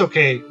 but it's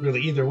okay,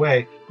 really, either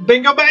way.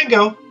 Bingo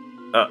bango!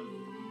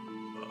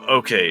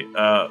 Okay,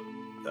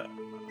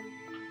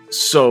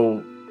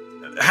 so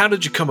how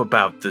did you come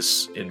about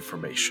this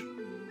information?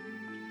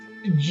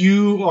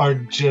 You are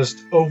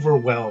just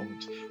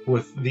overwhelmed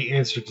with the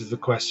answer to the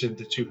question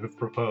that you have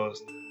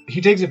proposed. He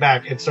takes it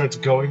back and starts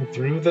going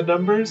through the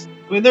numbers.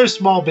 I mean, there's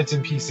small bits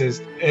and pieces,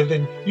 and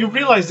then you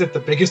realize that the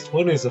biggest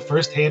one is a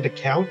first-hand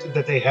account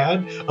that they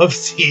had of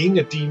seeing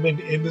a demon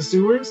in the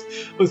sewers.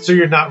 So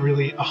you're not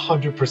really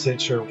 100%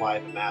 sure why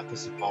the math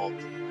is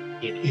involved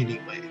in any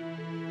way.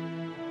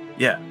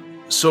 Yeah.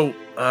 So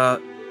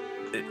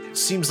it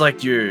seems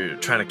like you're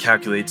trying to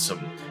calculate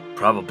some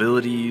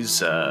probabilities.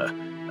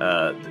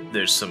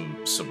 There's some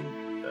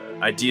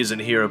ideas in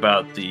here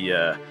about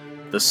the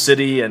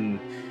city and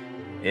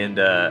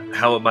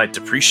how it might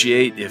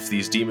depreciate if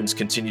these demons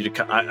continue to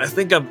come. I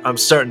think I'm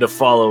starting to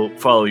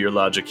follow your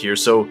logic here.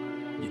 So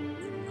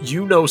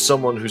you know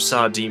someone who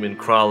saw a demon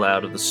crawl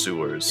out of the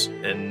sewers,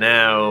 and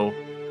now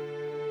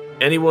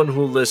anyone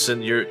who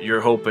listened,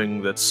 you're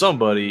hoping that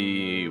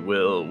somebody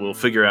will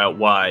figure out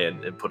why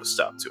and put a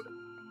stop to it.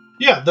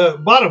 Yeah, the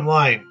bottom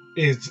line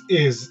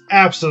is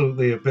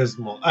absolutely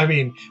abysmal. I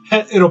mean,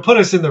 it'll put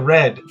us in the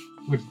red.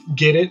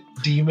 Get it?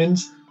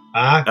 Demons?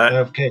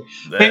 Okay.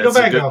 Bango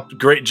bango.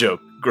 Great joke.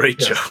 Great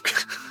joke.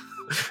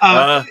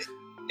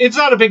 It's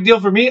not a big deal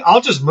for me.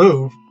 I'll just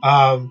move.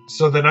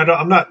 So then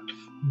I'm not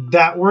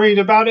that worried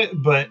about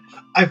it, but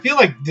I feel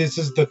like this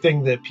is the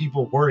thing that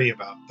people worry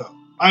about, though.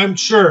 I'm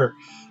sure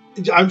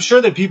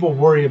that people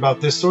worry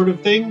about this sort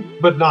of thing,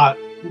 but not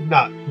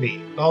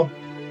me. I'll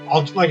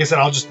like I said,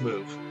 I'll just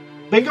move.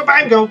 Bingo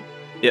bango.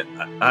 Yeah,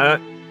 I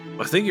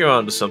think you're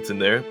onto something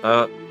there.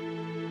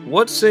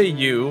 What say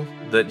you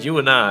that you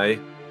and I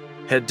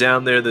head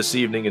down there this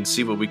evening and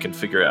see what we can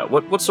figure out?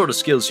 What sort of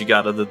skills you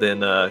got other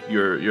than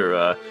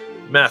your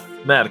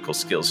mathematical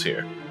skills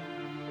here?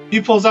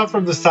 He pulls out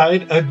from the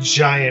side a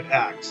giant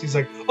axe. He's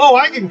like, "Oh,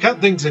 I can cut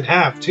things in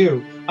half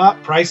too.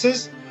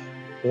 Prices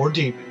or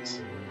demons?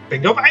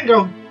 Bingo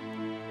bango."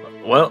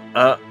 Well,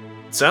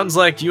 sounds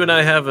like you and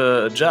I have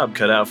a job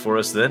cut out for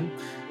us then.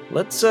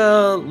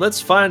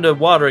 Let's find a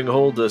watering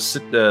hole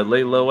to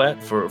lay low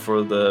at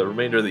for the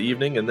remainder of the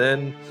evening, and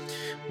then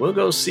we'll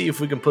go see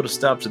if we can put a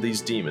stop to these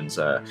demons.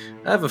 I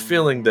have a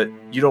feeling that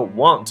you don't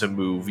want to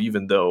move,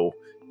 even though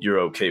you're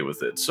okay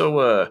with it.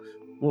 So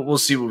we'll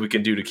see what we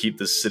can do to keep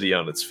this city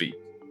on its feet.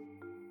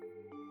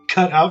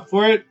 Cut out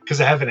for it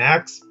because I have an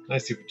axe. I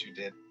see what you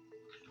did.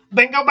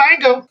 Bingo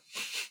bango.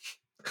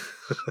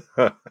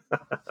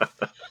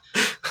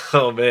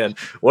 Oh man,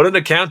 what an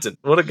accountant!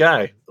 What a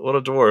guy! What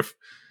a dwarf!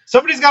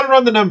 Somebody's got to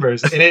run the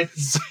numbers, and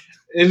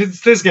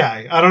it's this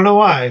guy. I don't know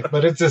why,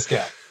 but it's this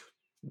guy.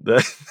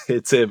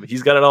 It's him.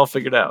 He's got it all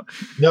figured out.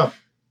 No.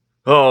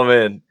 Oh,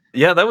 man.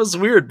 Yeah, that was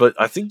weird, but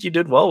I think you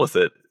did well with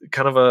it.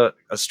 Kind of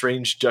a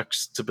strange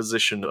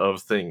juxtaposition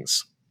of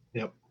things.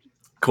 Yep.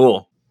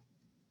 Cool.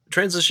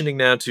 Transitioning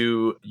now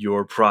to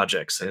your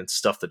projects and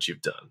stuff that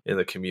you've done in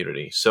the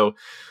community. So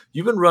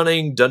you've been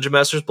running Dungeon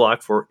Master's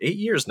Block for 8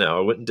 years now.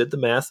 I went and did the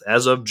math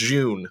as of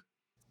June.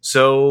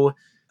 So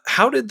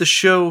how did the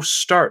show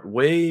start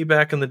way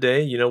back in the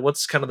day? You know,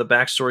 what's kind of the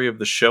backstory of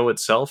the show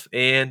itself?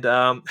 And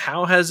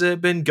how has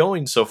it been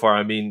going so far?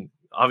 I mean,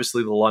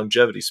 obviously the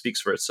longevity speaks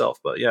for itself,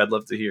 but yeah, I'd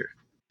love to hear.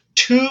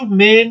 2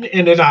 men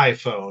and an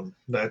iPhone.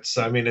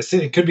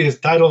 It could be the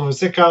title of a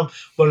sitcom,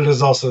 but it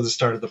is also the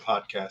start of the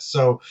podcast.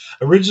 So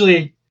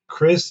originally,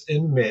 Chris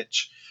and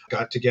Mitch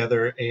got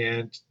together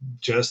and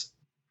just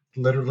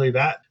literally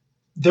that.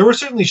 There were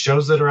certainly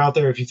shows that are out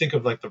there. If you think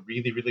of like the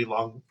really, really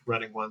long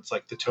running ones,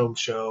 like the Tome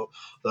Show,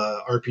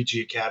 the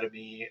RPG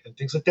Academy, and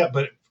things like that.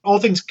 But all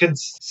things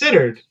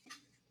considered,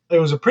 it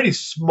was a pretty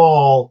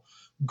small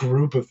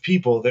group of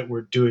people that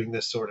were doing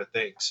this sort of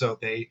thing. So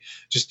they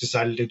just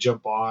decided to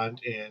jump on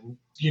and,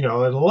 in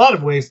a lot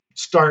of ways,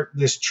 start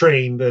this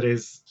train that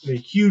is a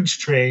huge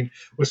train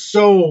with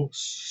so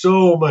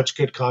much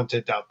good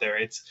content out there.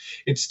 It's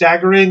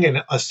staggering.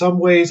 And in some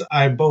ways,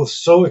 I'm both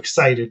so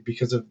excited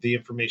because of the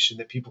information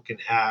that people can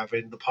have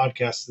and the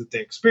podcasts that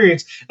they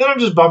experience. Then I'm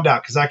just bummed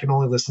out because I can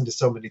only listen to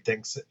so many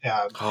things.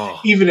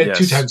 Even at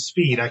 2 times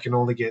speed, I can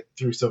only get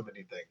through so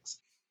many things.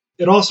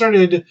 It all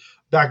started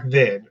back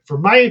then. For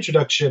my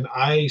introduction,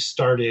 I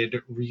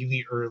started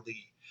really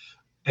early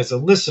as a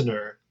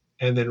listener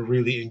and then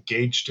really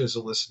engaged as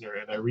a listener.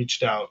 And I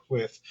reached out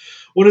with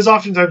what is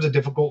oftentimes a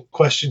difficult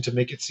question to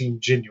make it seem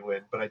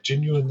genuine, but I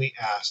genuinely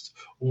asked,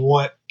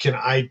 what can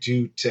I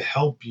do to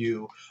help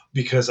you?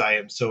 Because I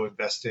am so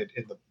invested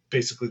in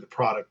basically the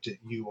product that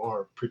you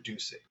are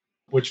producing,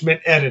 which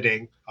meant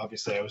editing.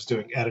 Obviously, I was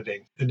doing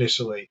editing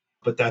initially.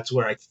 But that's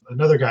where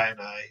another guy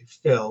and I,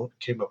 Phil,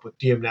 came up with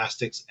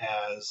DMnastics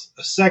as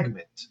a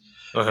segment.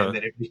 Uh-huh. And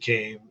then it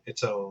became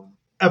its own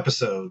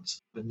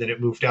episodes. And then it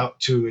moved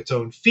out to its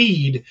own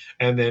feed.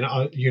 And then,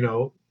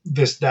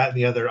 this, that, and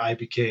the other, I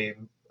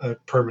became a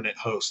permanent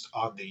host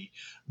on the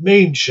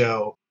main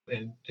show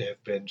and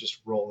have been just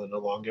rolling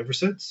along ever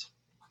since.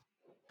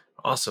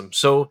 Awesome.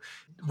 So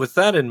with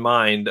that in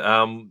mind,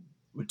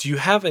 do you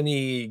have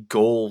any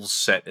goals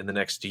set in the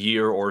next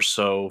year or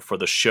so for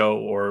the show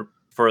or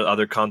for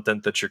other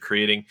content that you're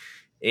creating?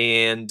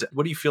 And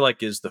what do you feel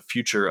like is the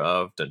future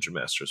of Dungeon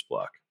Master's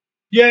Block?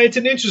 Yeah, it's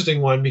an interesting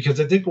one because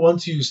I think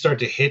once you start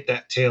to hit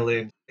that tail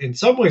end, in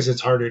some ways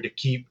it's harder to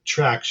keep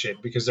traction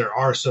because there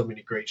are so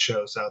many great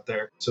shows out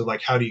there. So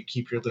like, how do you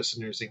keep your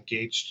listeners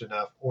engaged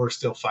enough or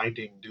still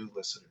finding new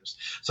listeners?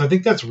 So I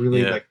think that's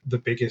really like the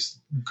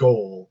biggest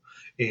goal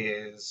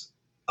is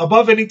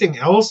above anything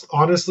else,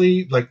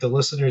 honestly, like the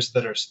listeners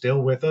that are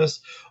still with us,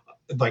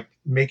 like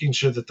making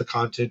sure that the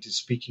content is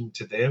speaking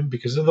to them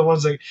because they're the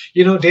ones that,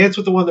 dance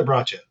with the one that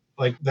brought you.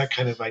 Like that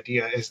kind of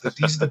idea is that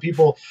these are the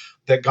people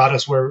that got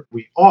us where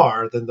we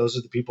are, then those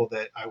are the people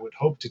that I would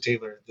hope to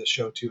tailor the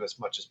show to as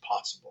much as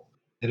possible.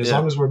 And as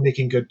long as we're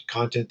making good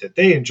content that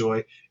they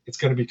enjoy, it's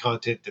going to be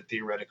content that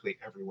theoretically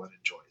everyone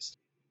enjoys.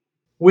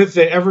 With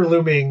the ever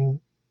looming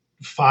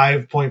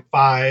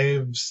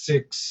 5.5,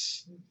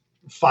 6,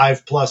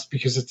 5 plus,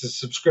 because it's a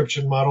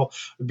subscription model,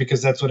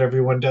 because that's what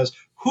everyone does.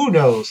 Who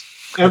knows?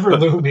 Ever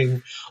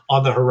looming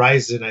on the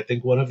horizon, I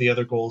think one of the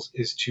other goals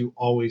is to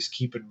always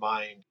keep in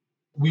mind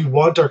we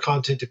want our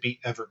content to be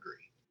evergreen.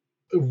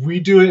 We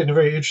do it in a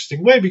very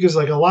interesting way because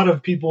like a lot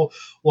of people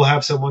will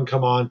have someone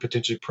come on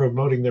potentially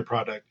promoting their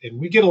product. And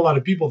we get a lot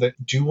of people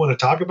that do want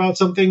to talk about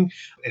something.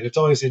 And it's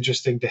always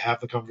interesting to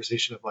have the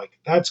conversation of like,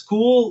 that's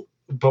cool,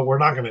 but we're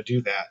not going to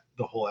do that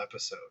the whole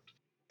episode.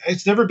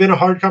 It's never been a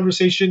hard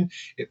conversation.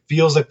 It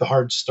feels like the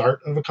hard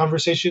start of a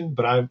conversation,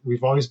 but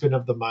we've always been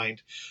of the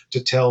mind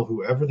to tell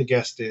whoever the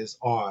guest is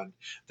on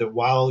that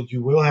while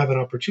you will have an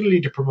opportunity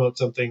to promote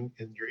something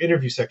in your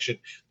interview section,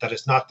 that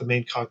is not the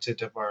main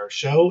content of our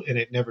show, and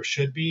it never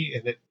should be.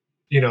 And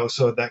it,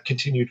 so that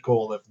continued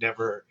goal of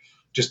never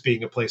just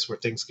being a place where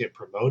things get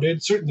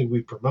promoted. Certainly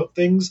we promote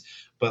things,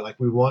 but like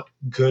we want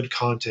good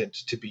content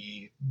to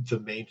be the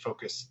main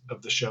focus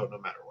of the show no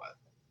matter what.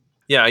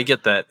 Yeah, I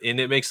get that. And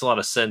it makes a lot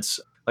of sense.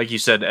 Like you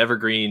said,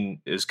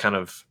 evergreen is kind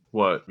of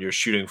what you're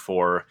shooting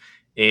for.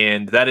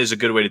 And that is a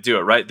good way to do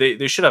it, right?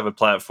 They should have a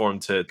platform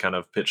to kind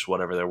of pitch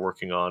whatever they're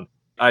working on.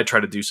 I try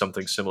to do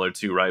something similar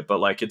too, right? But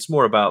like it's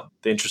more about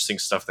the interesting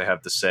stuff they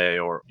have to say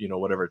or,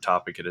 whatever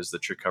topic it is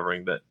that you're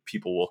covering that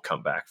people will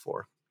come back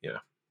for. Yeah.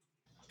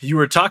 You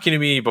were talking to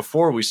me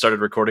before we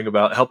started recording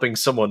about helping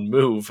someone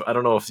move. I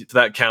don't know if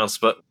that counts,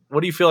 but what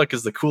do you feel like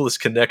is the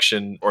coolest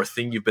connection or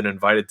thing you've been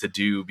invited to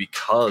do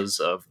because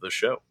of the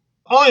show?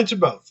 I'll answer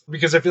both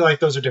because I feel like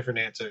those are different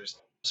answers.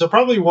 So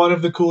probably one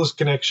of the coolest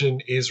connection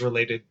is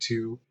related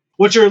to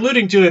what you're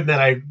alluding to in that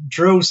I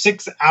drove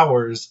 6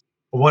 hours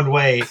one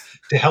way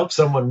to help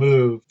someone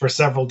move for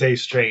several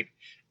days straight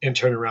and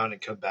turn around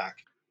and come back.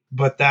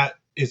 But that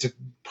is a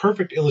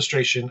perfect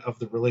illustration of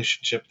the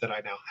relationship that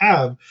I now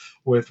have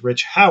with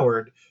Rich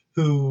Howard,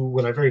 who,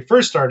 when I very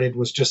first started,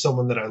 was just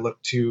someone that I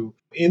looked to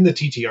in the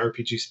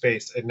TTRPG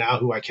space, and now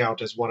who I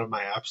count as one of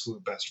my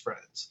absolute best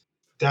friends.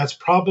 That's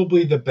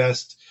probably the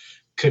best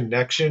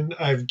connection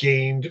I've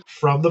gained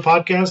from the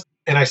podcast.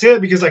 And I say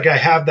that because like I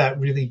have that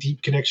really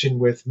deep connection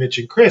with Mitch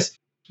and Chris,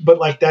 but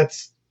like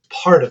that's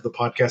part of the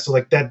podcast. So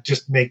like that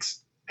just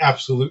makes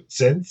absolute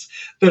sense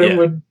that it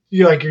would,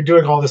 you know, like you're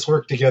doing all this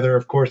work together.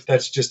 Of course,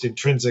 that's just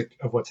intrinsic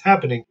of what's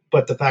happening.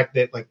 But the fact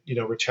that like, you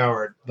know, Rich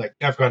Howard, like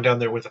I've gone down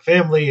there with a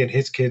family and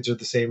his kids are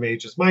the same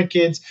age as my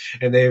kids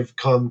and they've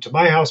come to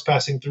my house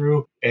passing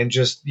through, and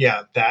just,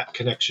 yeah, that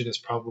connection is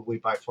probably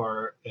by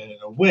far and in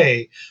a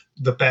way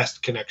the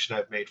best connection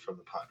I've made from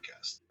the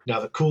podcast.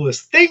 Now, the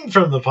coolest thing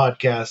from the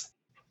podcast,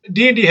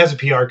 D&D has a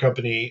PR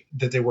company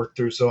that they work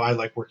through, so I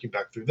like working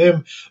back through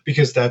them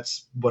because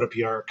that's what a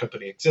PR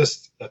company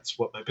exists. That's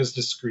what my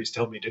business degrees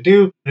tell me to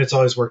do, and it's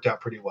always worked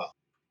out pretty well.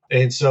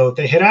 And so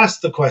they had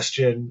asked the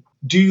question,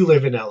 do you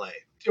live in LA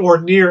or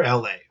near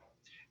LA?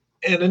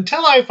 And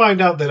until I find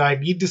out that I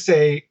need to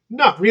say,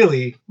 not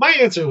really, my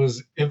answer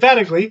was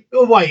emphatically,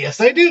 oh, why,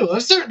 yes, I do.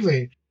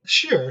 Certainly.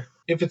 Sure.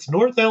 If it's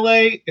North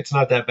LA, it's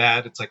not that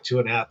bad. It's like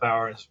 2.5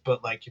 hours.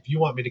 But like if you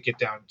want me to get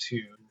down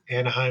to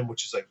Anaheim,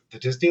 which is like the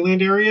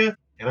Disneyland area,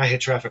 and I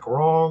hit traffic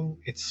wrong,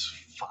 it's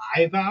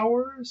 5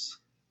 hours.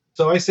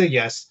 So I say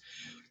yes.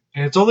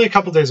 And it's only a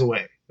couple days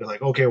away. They're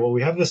like, okay, well,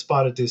 we have this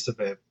spot at this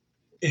event.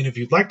 And if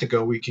you'd like to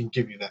go, we can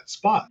give you that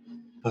spot.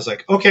 I was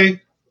like,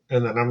 okay.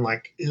 And then I'm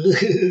like,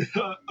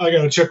 I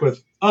got to check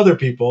with other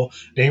people,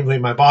 namely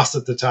my boss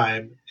at the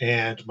time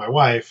and my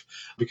wife,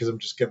 because I'm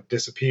just going to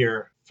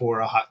disappear for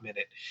a hot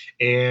minute.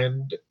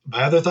 And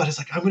my other thought is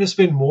like, I'm going to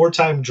spend more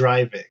time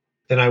driving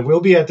than I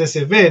will be at this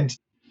event.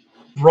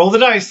 Roll the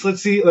dice.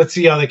 Let's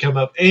see how they come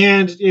up.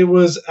 And it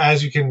was,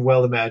 as you can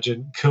well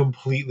imagine,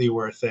 completely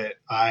worth it.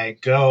 I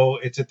go,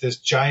 it's at this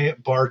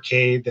giant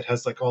barcade that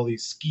has like all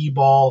these skee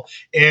ball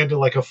and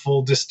like a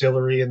full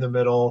distillery in the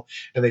middle.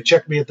 And they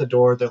check me at the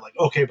door. They're like,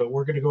 okay, but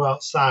we're going to go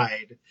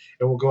outside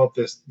and we'll go up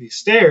these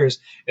stairs.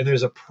 And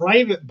there's a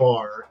private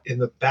bar in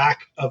the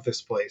back of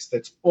this place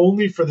that's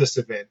only for this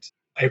event,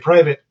 a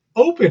private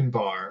open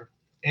bar.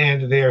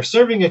 And they are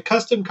serving a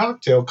custom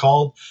cocktail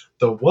called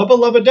the Wubba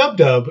Lubba Dub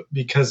Dub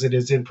because it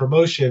is in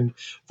promotion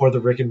for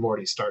the Rick and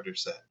Morty starter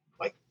set.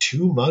 Like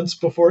 2 months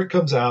before it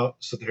comes out.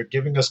 So they're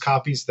giving us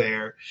copies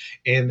there.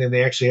 And then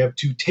they actually have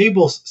 2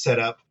 tables set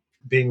up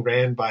being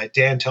ran by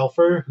Dan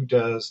Telfer, who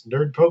does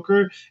Nerd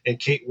Poker, and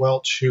Kate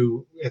Welch,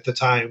 who at the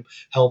time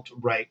helped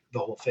write the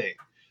whole thing.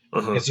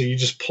 Uh-huh. And so you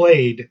just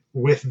played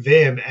with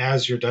them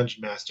as your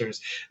dungeon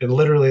masters. And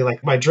literally,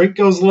 like, my drink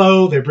goes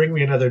low. They bring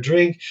me another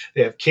drink.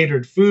 They have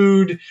catered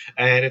food.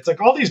 And it's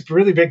like all these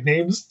really big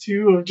names,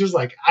 too, of just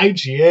like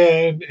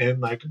IGN and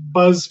like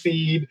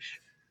BuzzFeed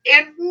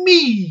and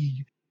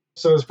me.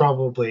 So it's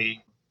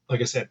probably,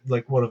 like I said,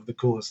 like one of the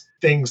coolest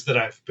things that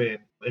I've been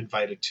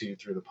invited to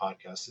through the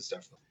podcast is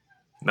definitely.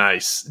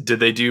 Nice. Did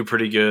they do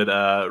pretty good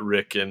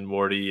Rick and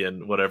Morty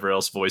and whatever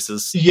else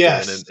voices?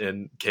 Yes.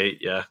 And Kate,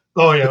 yeah.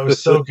 Oh, yeah, it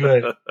was so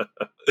good.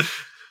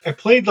 I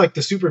played like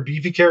the super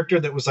beefy character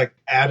that was like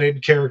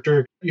added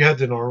character. You had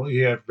the normal,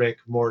 you had Rick,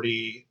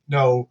 Morty.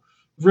 No,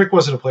 Rick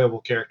wasn't a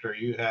playable character.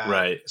 You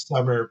had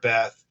Summer,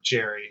 Beth,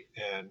 Jerry,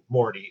 and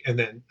Morty. And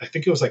then I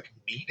think it was like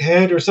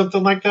Meathead or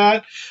something like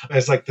that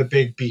as like the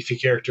big beefy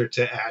character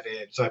to add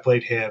in. So I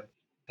played him.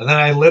 And then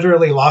I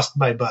literally lost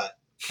my butt.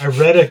 I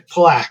read a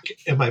plaque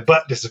and my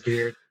butt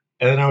disappeared.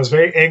 And then I was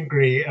very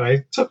angry and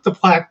I took the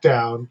plaque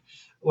down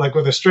like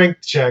with a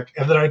strength check.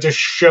 And then I just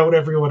showed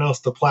everyone else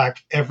the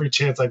plaque every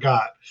chance I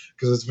got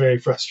because I was very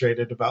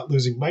frustrated about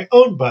losing my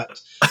own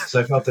butt. So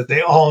I felt that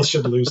they all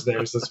should lose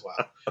theirs as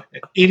well.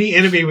 Any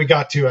enemy we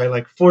got to, I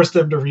like forced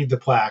them to read the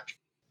plaque.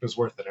 It was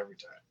worth it every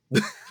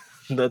time.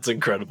 That's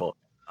incredible.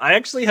 I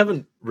actually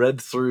haven't read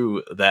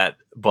through that,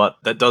 but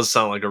that does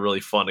sound like a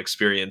really fun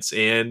experience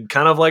and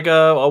kind of like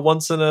a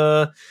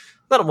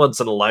not a once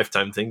in a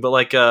lifetime thing, but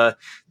like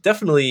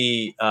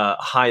definitely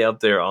high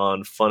up there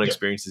on fun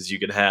experiences you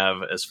could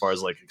have as far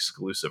as like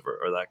exclusive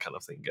or that kind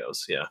of thing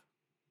goes. Yeah.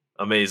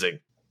 Amazing.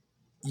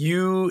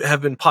 You have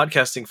been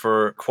podcasting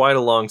for quite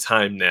a long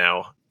time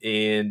now,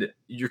 and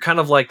you're kind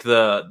of like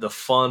the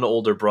fun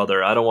older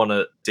brother. I don't want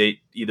to date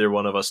either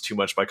one of us too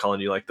much by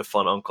calling you like the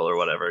fun uncle or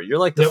whatever. You're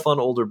like the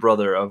fun older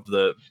brother of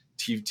the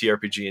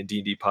TRPG and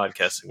D&D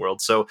podcasting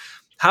world. So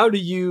how do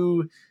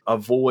you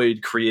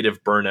avoid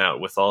creative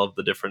burnout with all of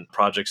the different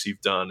projects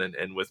you've done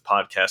and with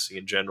podcasting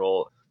in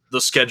general, the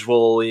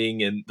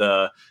scheduling and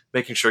the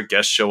making sure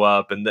guests show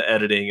up and the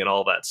editing and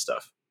all that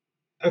stuff?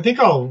 I think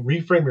I'll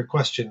reframe your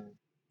question.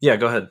 Yeah,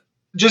 go ahead.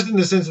 Just in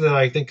the sense that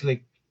I think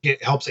like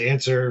it helps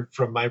answer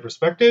from my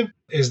perspective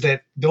is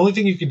that the only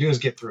thing you can do is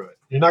get through it.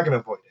 You're not going to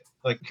avoid it.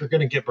 Like you're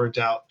going to get burnt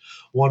out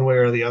one way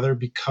or the other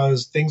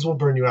because things will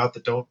burn you out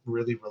that don't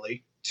really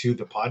relate to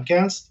the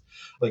podcast.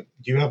 Like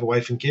you have a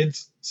wife and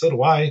kids, so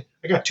do I.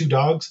 I got 2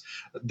 dogs.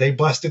 They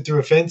busted through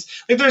a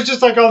fence. Like there's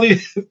just like all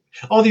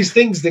these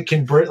things that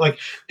can burn, like,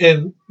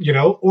 and you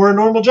know, or a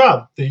normal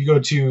job that you go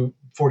to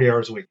 40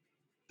 hours a week.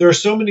 There are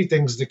so many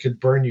things that could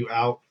burn you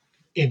out,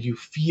 and you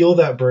feel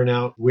that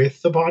burnout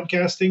with the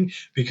podcasting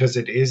because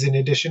it is in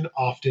addition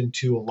often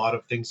to a lot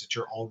of things that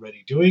you're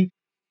already doing.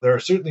 There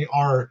certainly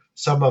are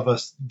some of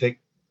us that,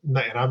 and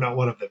I'm not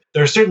one of them,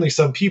 there are certainly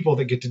some people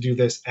that get to do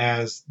this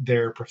as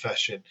their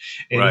profession,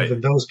 and Right.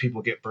 even those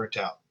people get burnt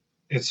out.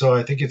 And so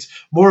I think it's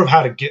more of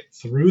how to get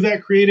through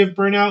that creative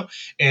burnout,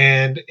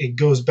 and it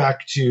goes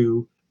back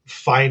to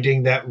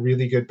finding that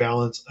really good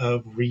balance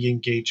of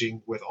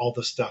re-engaging with all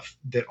the stuff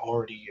that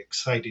already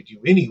excited you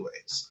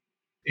anyways.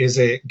 Is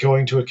it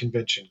going to a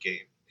convention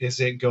game?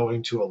 Is it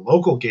going to a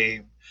local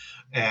game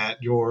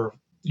at your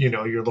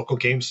local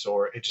game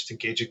store and just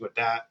engaging with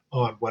that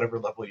on whatever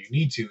level you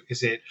need to?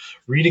 Is it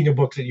reading a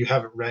book that you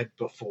haven't read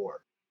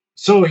before?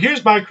 So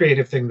here's my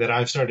creative thing that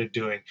I've started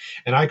doing,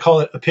 and I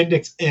call it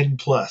Appendix N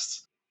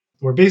Plus.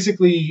 Where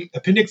basically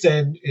Appendix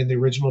N in the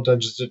original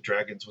Dungeons and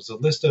Dragons was a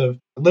list of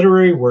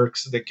literary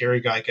works that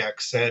Gary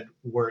Gygax said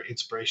were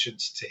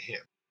inspirations to him.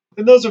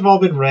 And those have all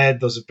been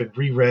read, those have been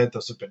reread,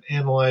 those have been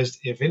analyzed.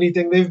 If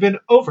anything, they've been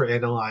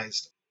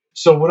overanalyzed.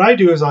 So what I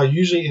do is I'll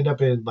usually end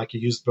up in like a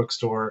used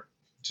bookstore,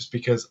 just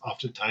because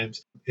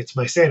oftentimes it's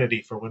my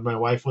sanity for when my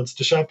wife wants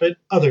to shop at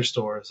other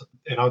stores.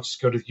 And I'll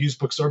just go to the used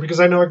bookstore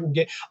because I know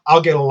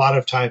I'll get a lot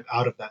of time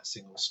out of that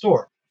single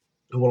store.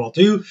 And what I'll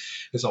do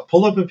is I'll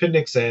pull up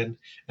Appendix N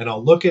and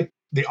I'll look at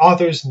the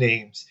author's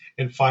names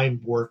and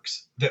find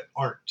works that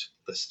aren't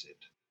listed.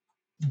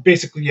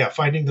 Basically, yeah,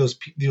 finding those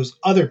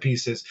other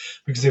pieces,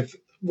 because if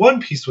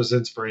one piece was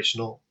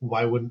inspirational,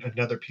 why wouldn't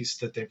another piece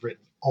that they've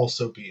written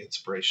also be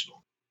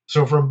inspirational?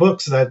 So from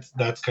books,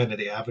 that's kind of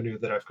the avenue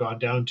that I've gone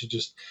down to.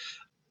 Just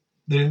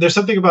there's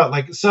something about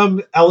like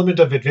some element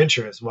of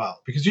adventure as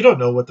well, because you don't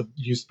know what the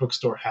used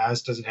bookstore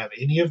has. Does it have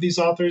any of these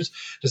authors?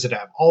 Does it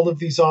have all of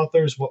these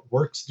authors? What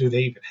works do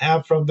they even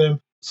have from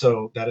them?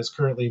 So that is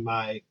currently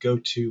my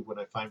go-to when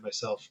I find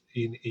myself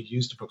in a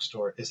used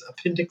bookstore, is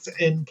Appendix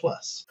N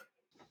Plus.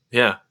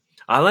 Yeah,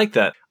 I like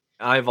that.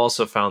 I've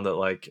also found that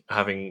like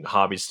having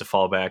hobbies to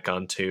fall back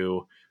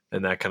onto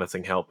and that kind of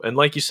thing help. And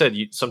like you said,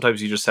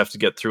 sometimes you just have to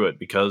get through it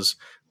because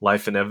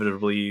life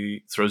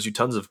inevitably throws you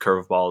tons of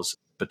curveballs.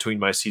 Between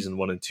my season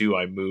 1 and 2,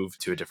 I moved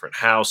to a different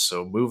house.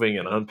 So moving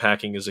and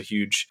unpacking is a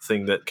huge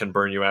thing that can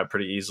burn you out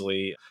pretty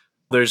easily.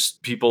 There's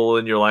people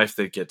in your life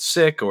that get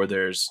sick, or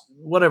there's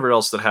whatever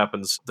else that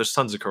happens. There's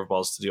tons of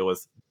curveballs to deal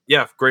with.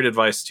 Yeah, great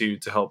advice to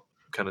help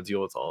kind of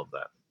deal with all of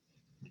that.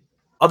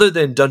 Other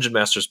than Dungeon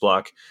Master's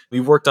Block,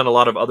 we've worked on a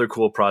lot of other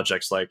cool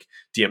projects like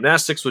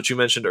DMnastics, which you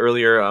mentioned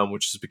earlier,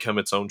 which has become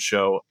its own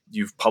show.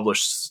 You've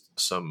published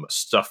some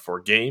stuff for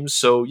games.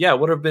 So yeah,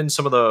 what have been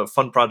some of the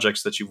fun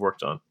projects that you've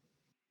worked on?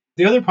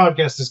 The other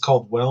podcast is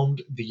called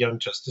Whelmed: The Young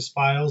Justice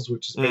Files,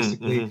 which is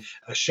basically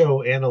a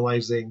show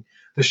analyzing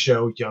the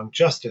show Young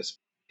Justice.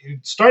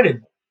 It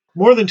started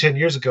more than 10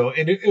 years ago,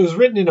 and it was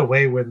written in a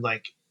way when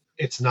like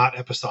it's not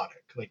episodic.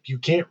 Like you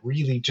can't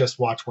really just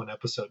watch one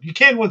episode. You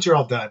can once you're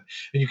all done,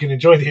 and you can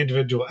enjoy the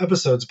individual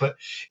episodes. But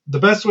the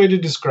best way to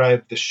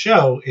describe the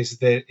show is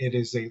that it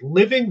is a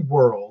living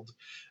world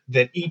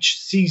that each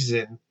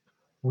season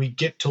we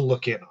get to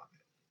look in on.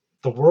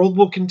 The world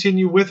will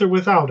continue with or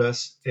without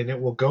us, and it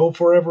will go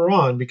forever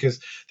on because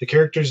the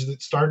characters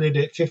that started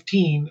at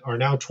 15 are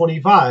now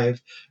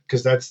 25,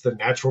 because that's the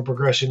natural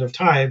progression of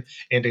time,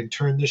 and in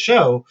turn the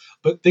show.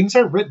 But things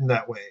aren't written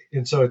that way.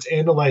 And so it's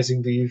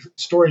analyzing the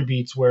story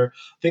beats where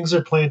things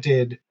are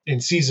planted in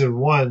season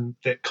 1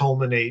 that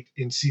culminate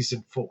in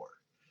season 4.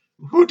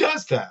 Who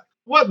does that?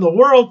 What in the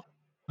world?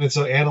 And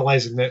so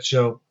analyzing that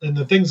show, and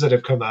the things that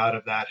have come out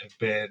of that have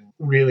been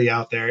really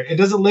out there. It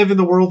doesn't live in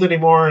the world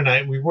anymore,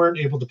 and we weren't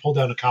able to pull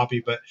down a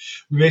copy, but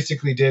we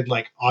basically did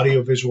like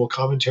audio-visual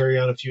commentary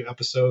on a few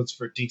episodes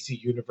for DC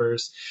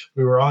Universe.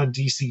 We were on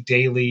DC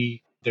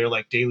Daily, their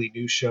like daily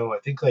news show, I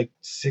think like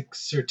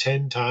 6 or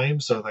 10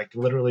 times. So like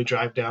literally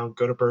drive down,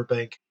 go to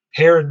Burbank,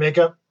 hair and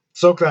makeup,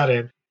 soak that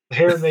in,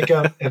 hair and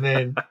makeup, and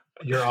then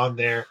you're on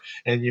there,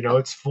 and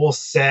it's full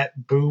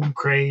set, boom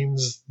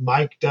cranes,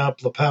 mic'd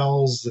up,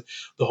 lapels,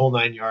 the whole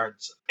 9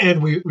 yards.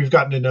 And we've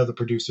gotten to know the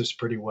producers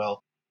pretty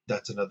well.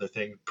 That's another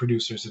thing,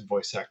 producers and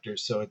voice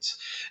actors. So it's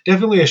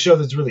definitely a show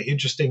that's really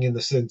interesting in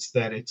the sense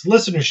that its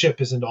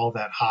listenership isn't all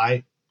that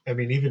high. I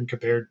mean, even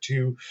compared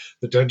to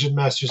the Dungeon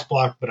Master's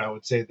Block, but I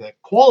would say the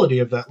quality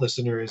of that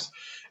listener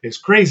is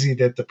crazy,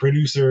 that the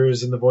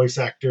producers and the voice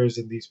actors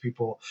and these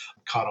people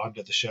caught on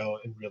to the show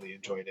and really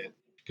enjoyed it.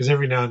 Because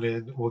every now and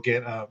then we'll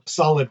get a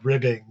solid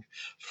ribbing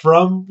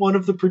from one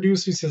of the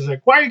producers who says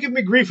like, why are you giving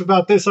me grief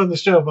about this on the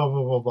show, blah,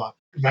 blah, blah, blah,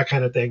 that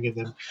kind of thing. And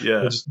then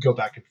we'll just go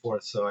back and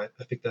forth. So I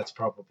think that's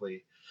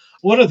probably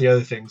one of the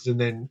other things.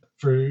 And then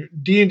for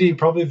D&D,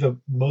 probably the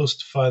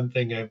most fun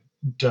thing I've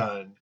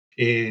done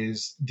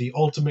is the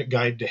Ultimate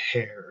Guide to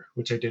Hair,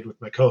 which I did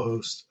with my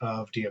co-host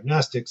of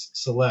DMnastics,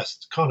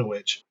 Celeste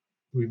Konowich.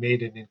 We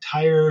made an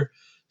entire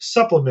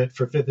supplement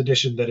for 5th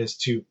edition that is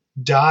to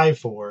dye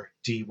for,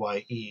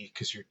 DYE,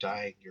 because you're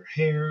dyeing your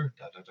hair,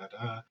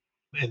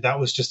 And that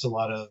was just a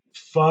lot of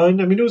fun.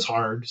 I mean, it was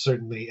hard,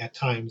 certainly, at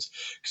times,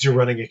 because you're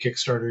running a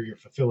Kickstarter, you're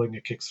fulfilling a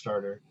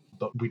Kickstarter.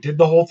 but we did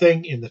the whole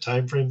thing in the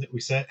time frame that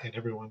we set, and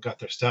everyone got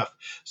their stuff.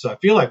 So I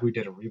feel like we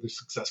did a really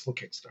successful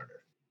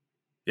Kickstarter.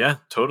 Yeah,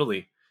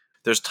 totally.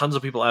 There's tons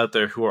of people out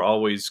there who are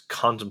always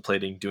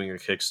contemplating doing a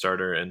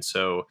Kickstarter, and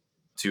so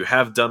to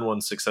have done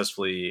one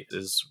successfully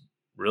is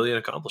really an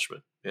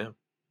accomplishment. Yeah.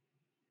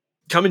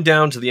 Coming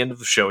down to the end of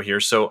the show here,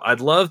 so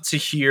I'd love to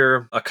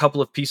hear a couple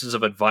of pieces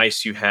of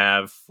advice you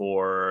have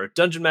for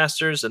dungeon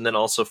masters, and then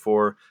also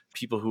for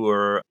people who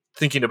are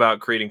thinking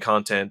about creating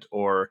content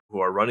or who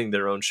are running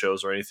their own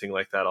shows or anything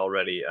like that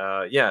already.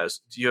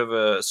 Do you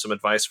have some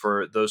advice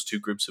for those two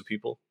groups of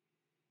people?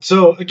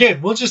 So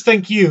again, we'll just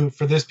thank you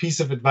for this piece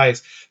of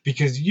advice,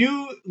 because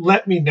you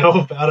let me know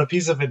about a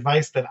piece of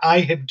advice that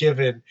I had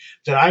given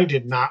that I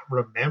did not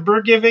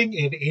remember giving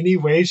in any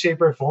way, shape,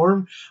 or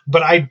form.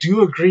 But I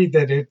do agree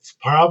that it's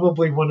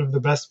probably one of the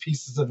best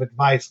pieces of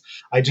advice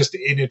I just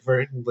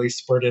inadvertently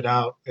spurted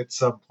out at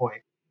some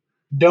point.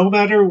 No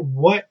matter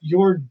what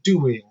you're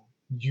doing,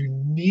 you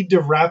need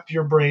to wrap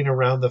your brain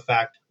around the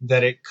fact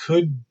that it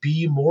could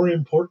be more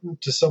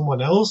important to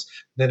someone else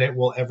than it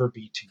will ever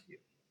be to you.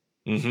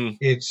 Mm-hmm.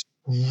 It's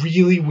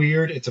really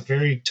weird. It's a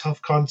very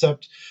tough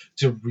concept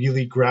to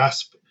really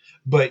grasp,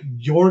 but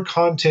your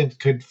content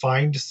could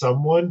find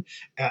someone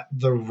at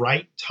the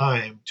right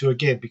time to,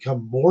 again,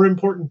 become more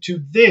important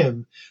to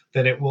them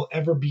than it will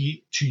ever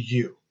be to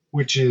you,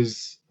 which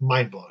is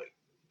mind-blowing.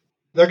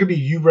 That could be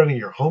you running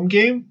your home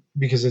game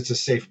because it's a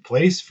safe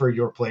place for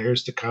your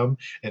players to come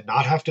and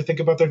not have to think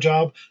about their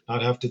job,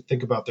 not have to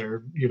think about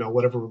their,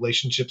 whatever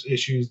relationships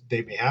issues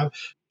they may have.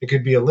 It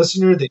could be a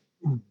listener that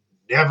you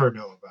never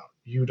know about.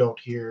 You don't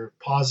hear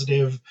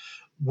positive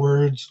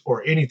words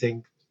or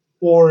anything.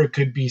 Or it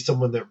could be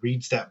someone that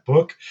reads that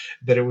book,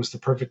 that it was the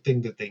perfect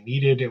thing that they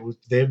needed. It was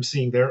them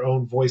seeing their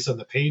own voice on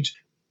the page.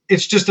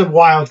 It's just a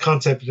wild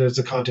concept as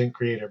a content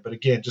creator. But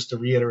again, just to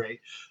reiterate,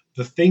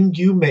 the thing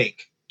you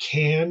make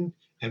can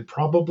and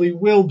probably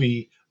will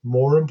be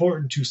more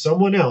important to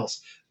someone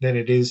else than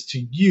it is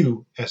to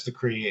you as the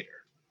creator.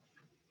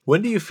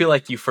 When do you feel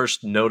like you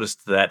first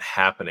noticed that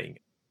happening?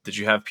 Did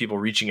you have people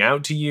reaching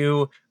out to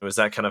you? Or was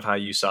that kind of how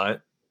you saw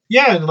it?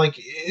 Yeah, and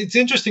it's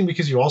interesting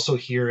because you also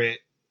hear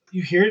it.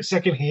 You hear it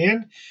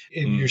secondhand,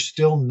 and you're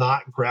still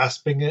not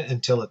grasping it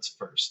until it's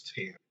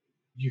firsthand.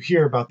 You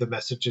hear about the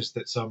messages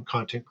that some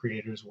content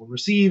creators will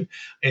receive,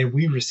 and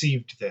we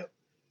received them.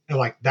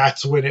 And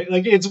that's when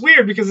it's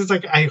weird because it's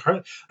I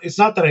heard, it's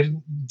not that I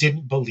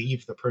didn't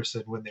believe the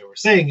person when they were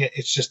saying it.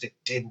 It's just it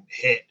didn't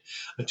hit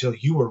until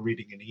you were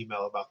reading an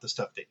email about the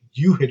stuff that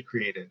you had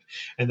created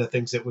and the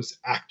things it was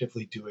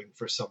actively doing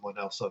for someone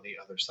else on the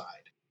other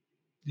side.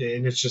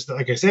 And it's just,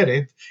 like I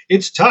said,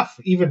 it's tough.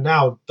 Even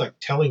now,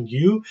 telling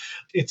you,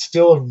 it's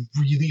still a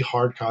really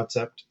hard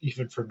concept,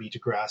 even for me to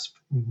grasp,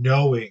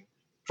 knowing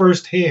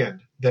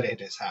firsthand that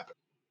it has happened.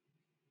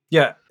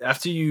 Yeah,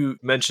 after you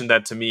mentioned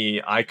that to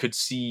me, I could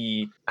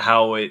see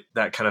how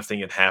that kind of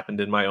thing had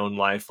happened in my own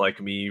life,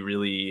 me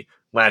really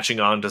latching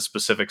on to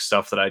specific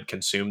stuff that I'd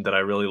consumed that I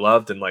really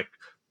loved, and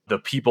the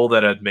people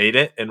that had made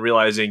it, and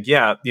realizing,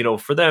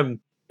 for them,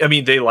 I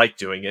mean, they like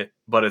doing it,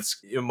 but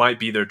it might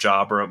be their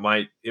job, or it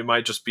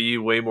might just be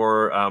way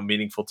more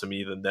meaningful to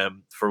me than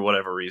them for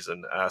whatever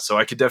reason. So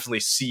I could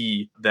definitely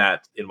see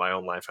that in my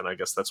own life, and I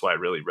guess that's why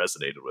it really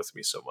resonated with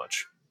me so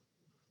much.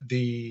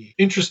 The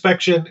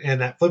introspection and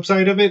that flip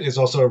side of it is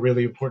also a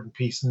really important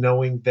piece,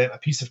 knowing that a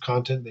piece of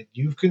content that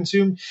you've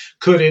consumed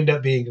could end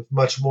up being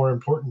much more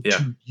important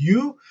to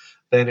you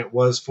than it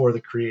was for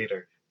the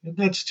creator. And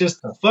that's just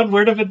a fun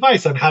word of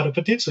advice on how to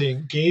potentially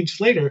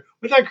engage later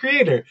with that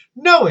creator,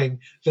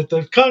 knowing that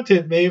the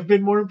content may have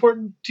been more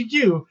important to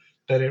you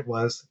than it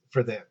was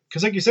for them.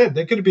 Because like you said,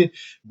 they could have been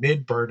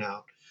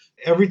mid-burnout.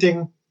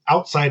 Everything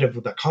outside of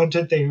the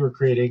content they were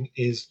creating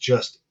is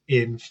just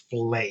in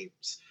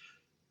flames.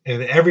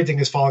 And everything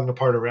is falling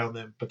apart around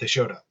them, but they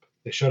showed up.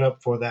 They showed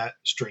up for that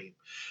stream.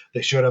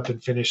 They showed up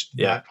and finished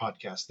that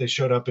podcast. They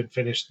showed up and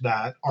finished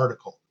that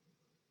article.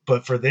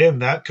 But for them,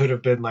 that could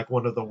have been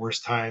one of the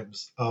worst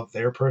times of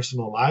their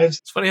personal lives.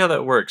 It's funny how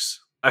that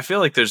works. I feel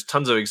like there's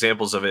tons of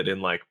examples of it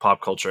in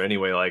pop culture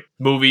anyway,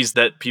 movies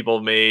that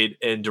people made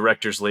and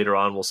directors later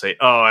on will say,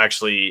 oh,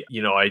 actually,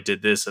 I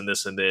did this and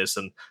this and this,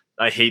 and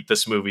I hate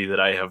this movie that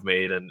I have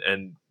made,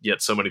 and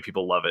yet so many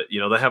people love it.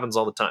 That happens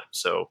all the time.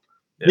 So,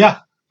 yeah.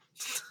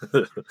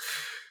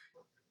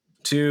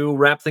 To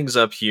wrap things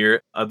up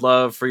here, I'd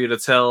love for you to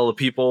tell the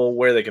people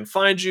where they can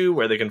find you,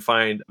 where they can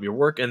find your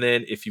work, and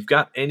then if you've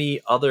got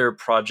any other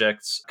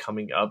projects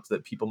coming up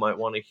that people might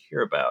want to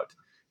hear about.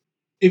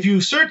 If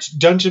you search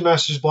Dungeon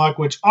Master's blog,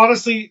 which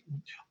honestly,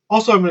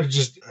 also I'm going to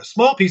just a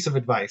small piece of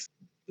advice.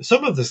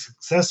 Some of the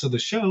success of the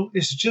show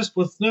is just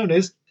what's known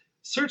as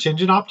search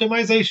engine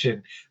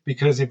optimization.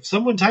 Because if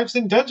someone types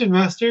in Dungeon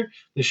Master,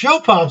 the show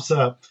pops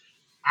up.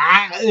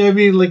 I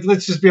mean,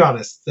 let's just be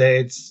honest.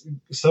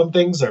 Some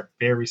things are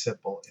very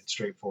simple and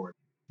straightforward.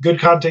 Good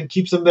content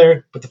keeps them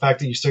there, but the fact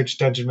that you search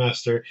Dungeon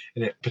Master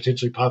and it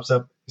potentially pops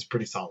up is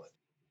pretty solid.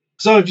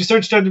 So if you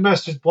search Dungeon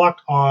Master's blog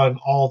on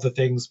all the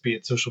things, be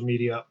it social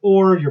media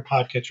or your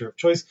podcatcher of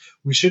choice,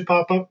 we should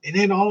pop up. And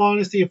in all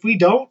honesty, if we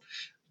don't,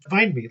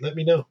 find me. Let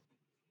me know.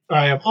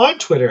 I am on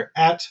Twitter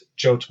at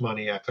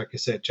JoteMoniac. Like I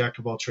said, Jack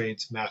of all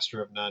trades,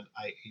 master of none,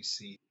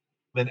 IAC.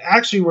 And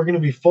actually, we're going to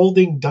be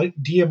folding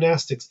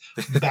DMnastics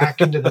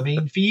back into the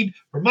main feed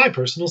for my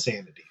personal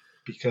sanity,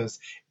 because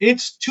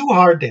it's too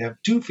hard to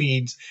have two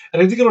feeds.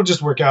 And I think it'll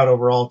just work out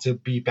overall to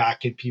be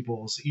back in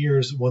people's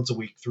ears once a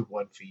week through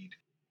one feed.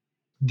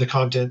 The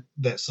content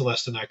that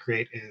Celeste and I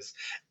create is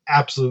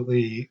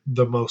absolutely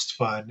the most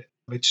fun.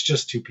 It's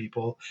just two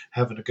people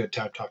having a good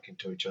time talking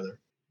to each other.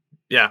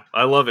 Yeah,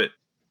 I love it.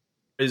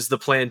 Is the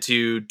plan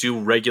to do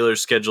regular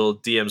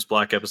scheduled DM's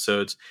Block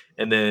episodes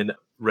and then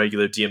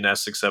regular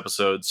DMnastics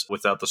episodes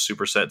without the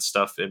superset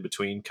stuff in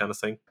between kind of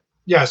thing?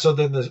 Yeah, so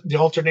then the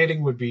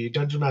alternating would be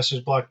Dungeon Masters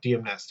Block,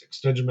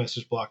 DMnastics, Dungeon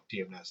Masters Block,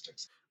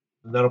 DMnastics.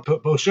 And that'll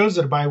put both shows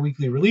at a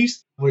bi-weekly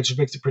release, which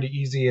makes it pretty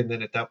easy. And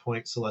then at that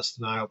point, Celeste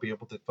and I will be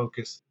able to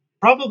focus.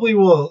 Probably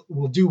we'll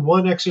do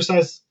one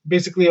exercise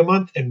basically a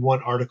month and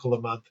one article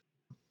a month.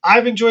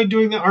 I've enjoyed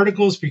doing the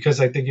articles because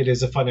I think it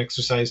is a fun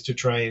exercise to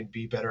try and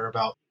be better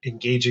about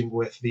engaging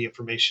with the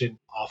information,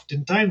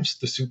 oftentimes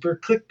the super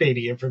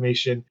clickbaity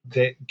information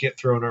that get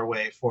thrown our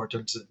way for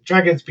Dungeons &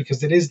 Dragons,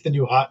 because it is the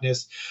new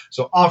hotness.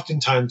 So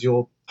oftentimes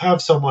you'll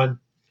have someone,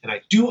 and I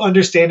do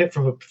understand it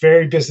from a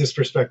very business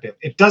perspective.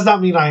 It does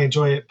not mean I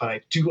enjoy it, but I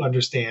do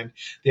understand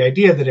the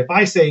idea that if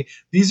I say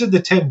these are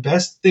the 10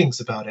 best things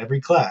about every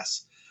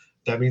class,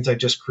 that means I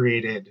just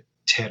created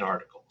 10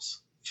 articles,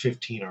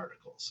 15 articles,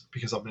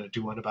 because I'm going to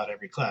do one about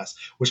every class,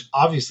 which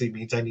obviously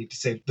means I need to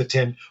say the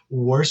 10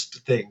 worst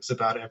things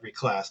about every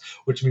class,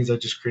 which means I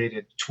just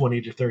created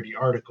 20 to 30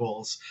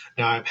 articles.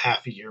 Now I'm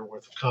half a year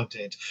worth of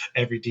content,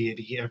 every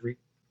deity, I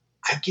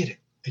get it.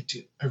 I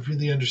do. I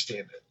really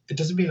understand it. It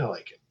doesn't mean I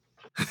like it.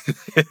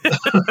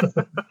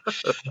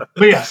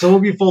 But yeah, so we'll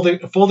be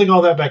folding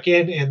all that back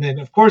in, and then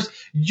of course,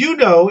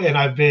 and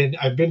I've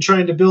been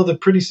trying to build a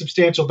pretty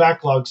substantial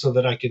backlog so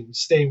that I can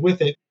stay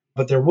with it.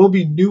 But there will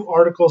be new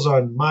articles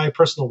on my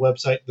personal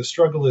website, The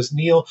Struggle is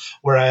Neil,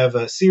 where I have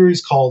a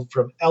series called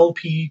From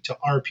LP to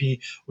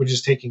RP, which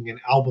is taking an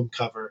album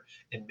cover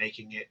and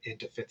making it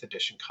into 5th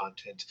edition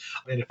content.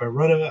 And if I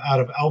run out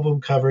of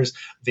album covers,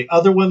 the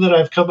other one that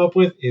I've come up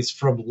with is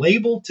From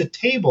Label to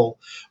Table,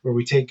 where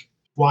we take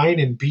wine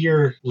and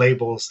beer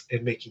labels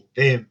and making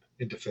them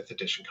into 5th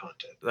edition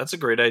content. That's a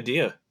great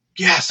idea.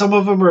 Yeah, some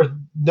of them are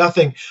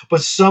nothing,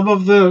 but some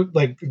of the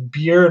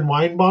beer and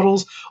wine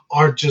bottles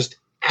are just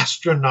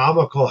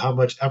astronomical how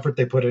much effort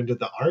they put into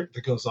the art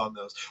that goes on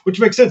those, which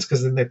makes sense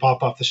because then they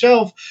pop off the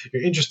shelf.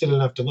 You're interested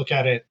enough to look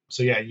at it.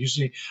 So yeah,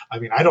 usually,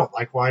 I don't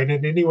like wine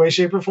in any way,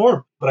 shape, or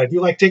form, but I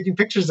do like taking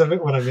pictures of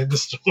it when I'm in the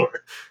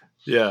store.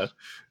 Yeah.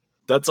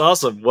 That's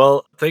awesome.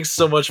 Well, thanks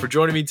so much for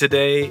joining me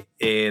today,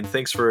 and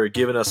thanks for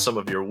giving us some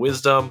of your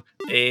wisdom.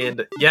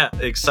 And yeah,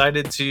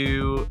 excited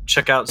to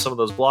check out some of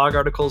those blog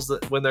articles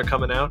when they're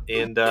coming out,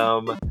 and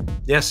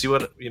see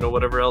what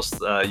whatever else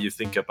you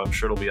think up. I'm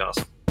sure it'll be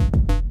awesome.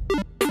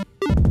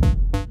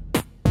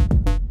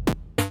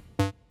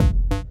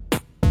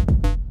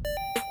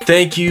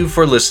 Thank you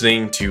for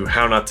listening to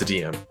How Not to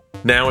DM.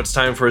 Now it's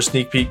time for a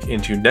sneak peek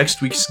into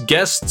next week's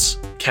guests,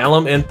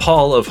 Callum and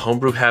Paul of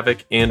Homebrew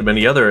Havoc and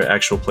many other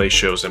actual play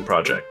shows and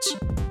projects.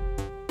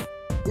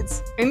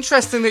 It's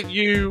interesting that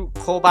you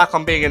call back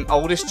on being an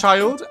oldest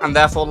child and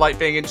therefore like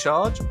being in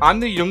charge. I'm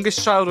the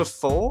youngest child of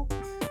 4,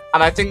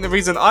 and I think the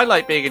reason I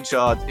like being in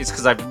charge is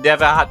because I've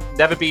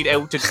never been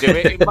able to do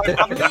it in my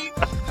family.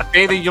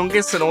 Being the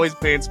youngest and always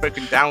being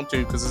spoken down to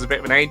because there's a bit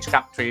of an age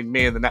gap between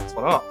me and the next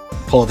one up.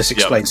 Paul, this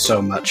explains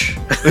so much.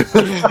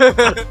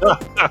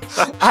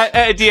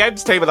 At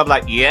DM's table, I'm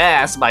like,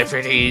 yes, my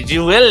pretty,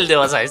 you will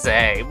do as I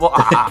say.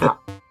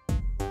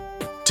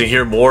 To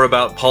hear more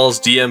about Paul's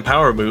DM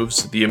power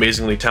moves, the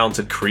amazingly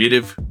talented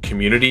creative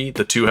community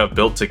the two have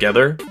built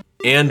together,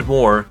 and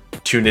more,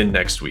 tune in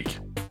next week.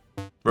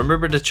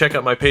 Remember to check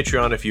out my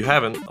Patreon if you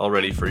haven't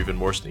already for even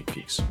more sneak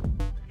peeks.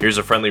 Here's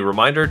a friendly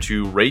reminder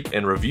to rate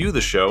and review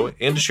the show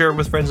and to share it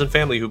with friends and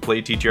family who play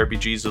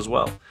TTRPGs as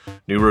well.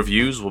 New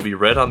reviews will be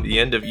read on the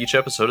end of each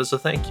episode as a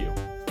thank you.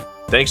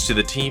 Thanks to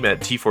the team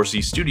at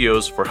T4C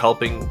Studios for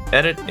helping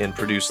edit and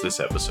produce this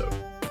episode.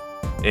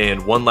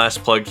 And one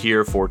last plug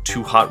here for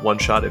Too Hot One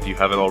Shot. If you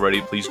haven't already,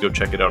 please go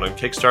check it out on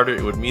Kickstarter.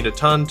 It would mean a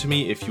ton to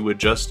me if you would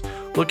just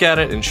look at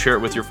it and share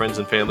it with your friends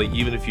and family,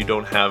 even if you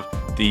don't have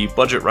the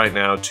budget right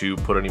now to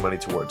put any money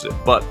towards it.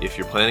 But if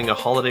you're planning a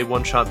holiday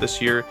one-shot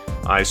this year,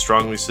 I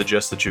strongly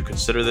suggest that you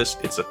consider this.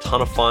 It's a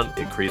ton of fun.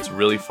 It creates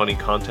really funny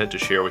content to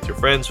share with your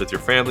friends, with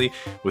your family,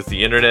 with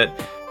the internet.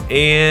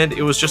 And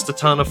it was just a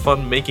ton of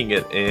fun making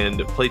it and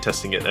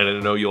playtesting it. And I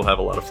know you'll have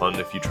a lot of fun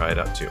if you try it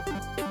out too.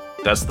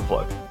 That's the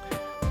plug.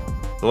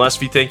 The last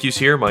few thank yous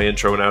here. My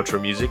intro and outro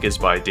music is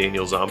by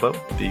Daniel Zombo.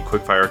 The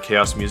Quickfire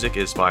Chaos music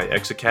is by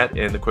Exacat,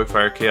 and the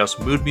Quickfire Chaos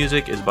mood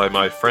music is by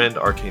my friend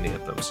Arcane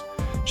Anthems.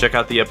 Check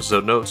out the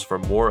episode notes for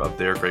more of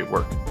their great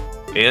work.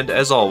 And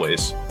as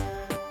always,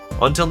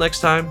 until next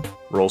time,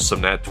 roll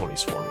some nat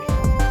 20s for me.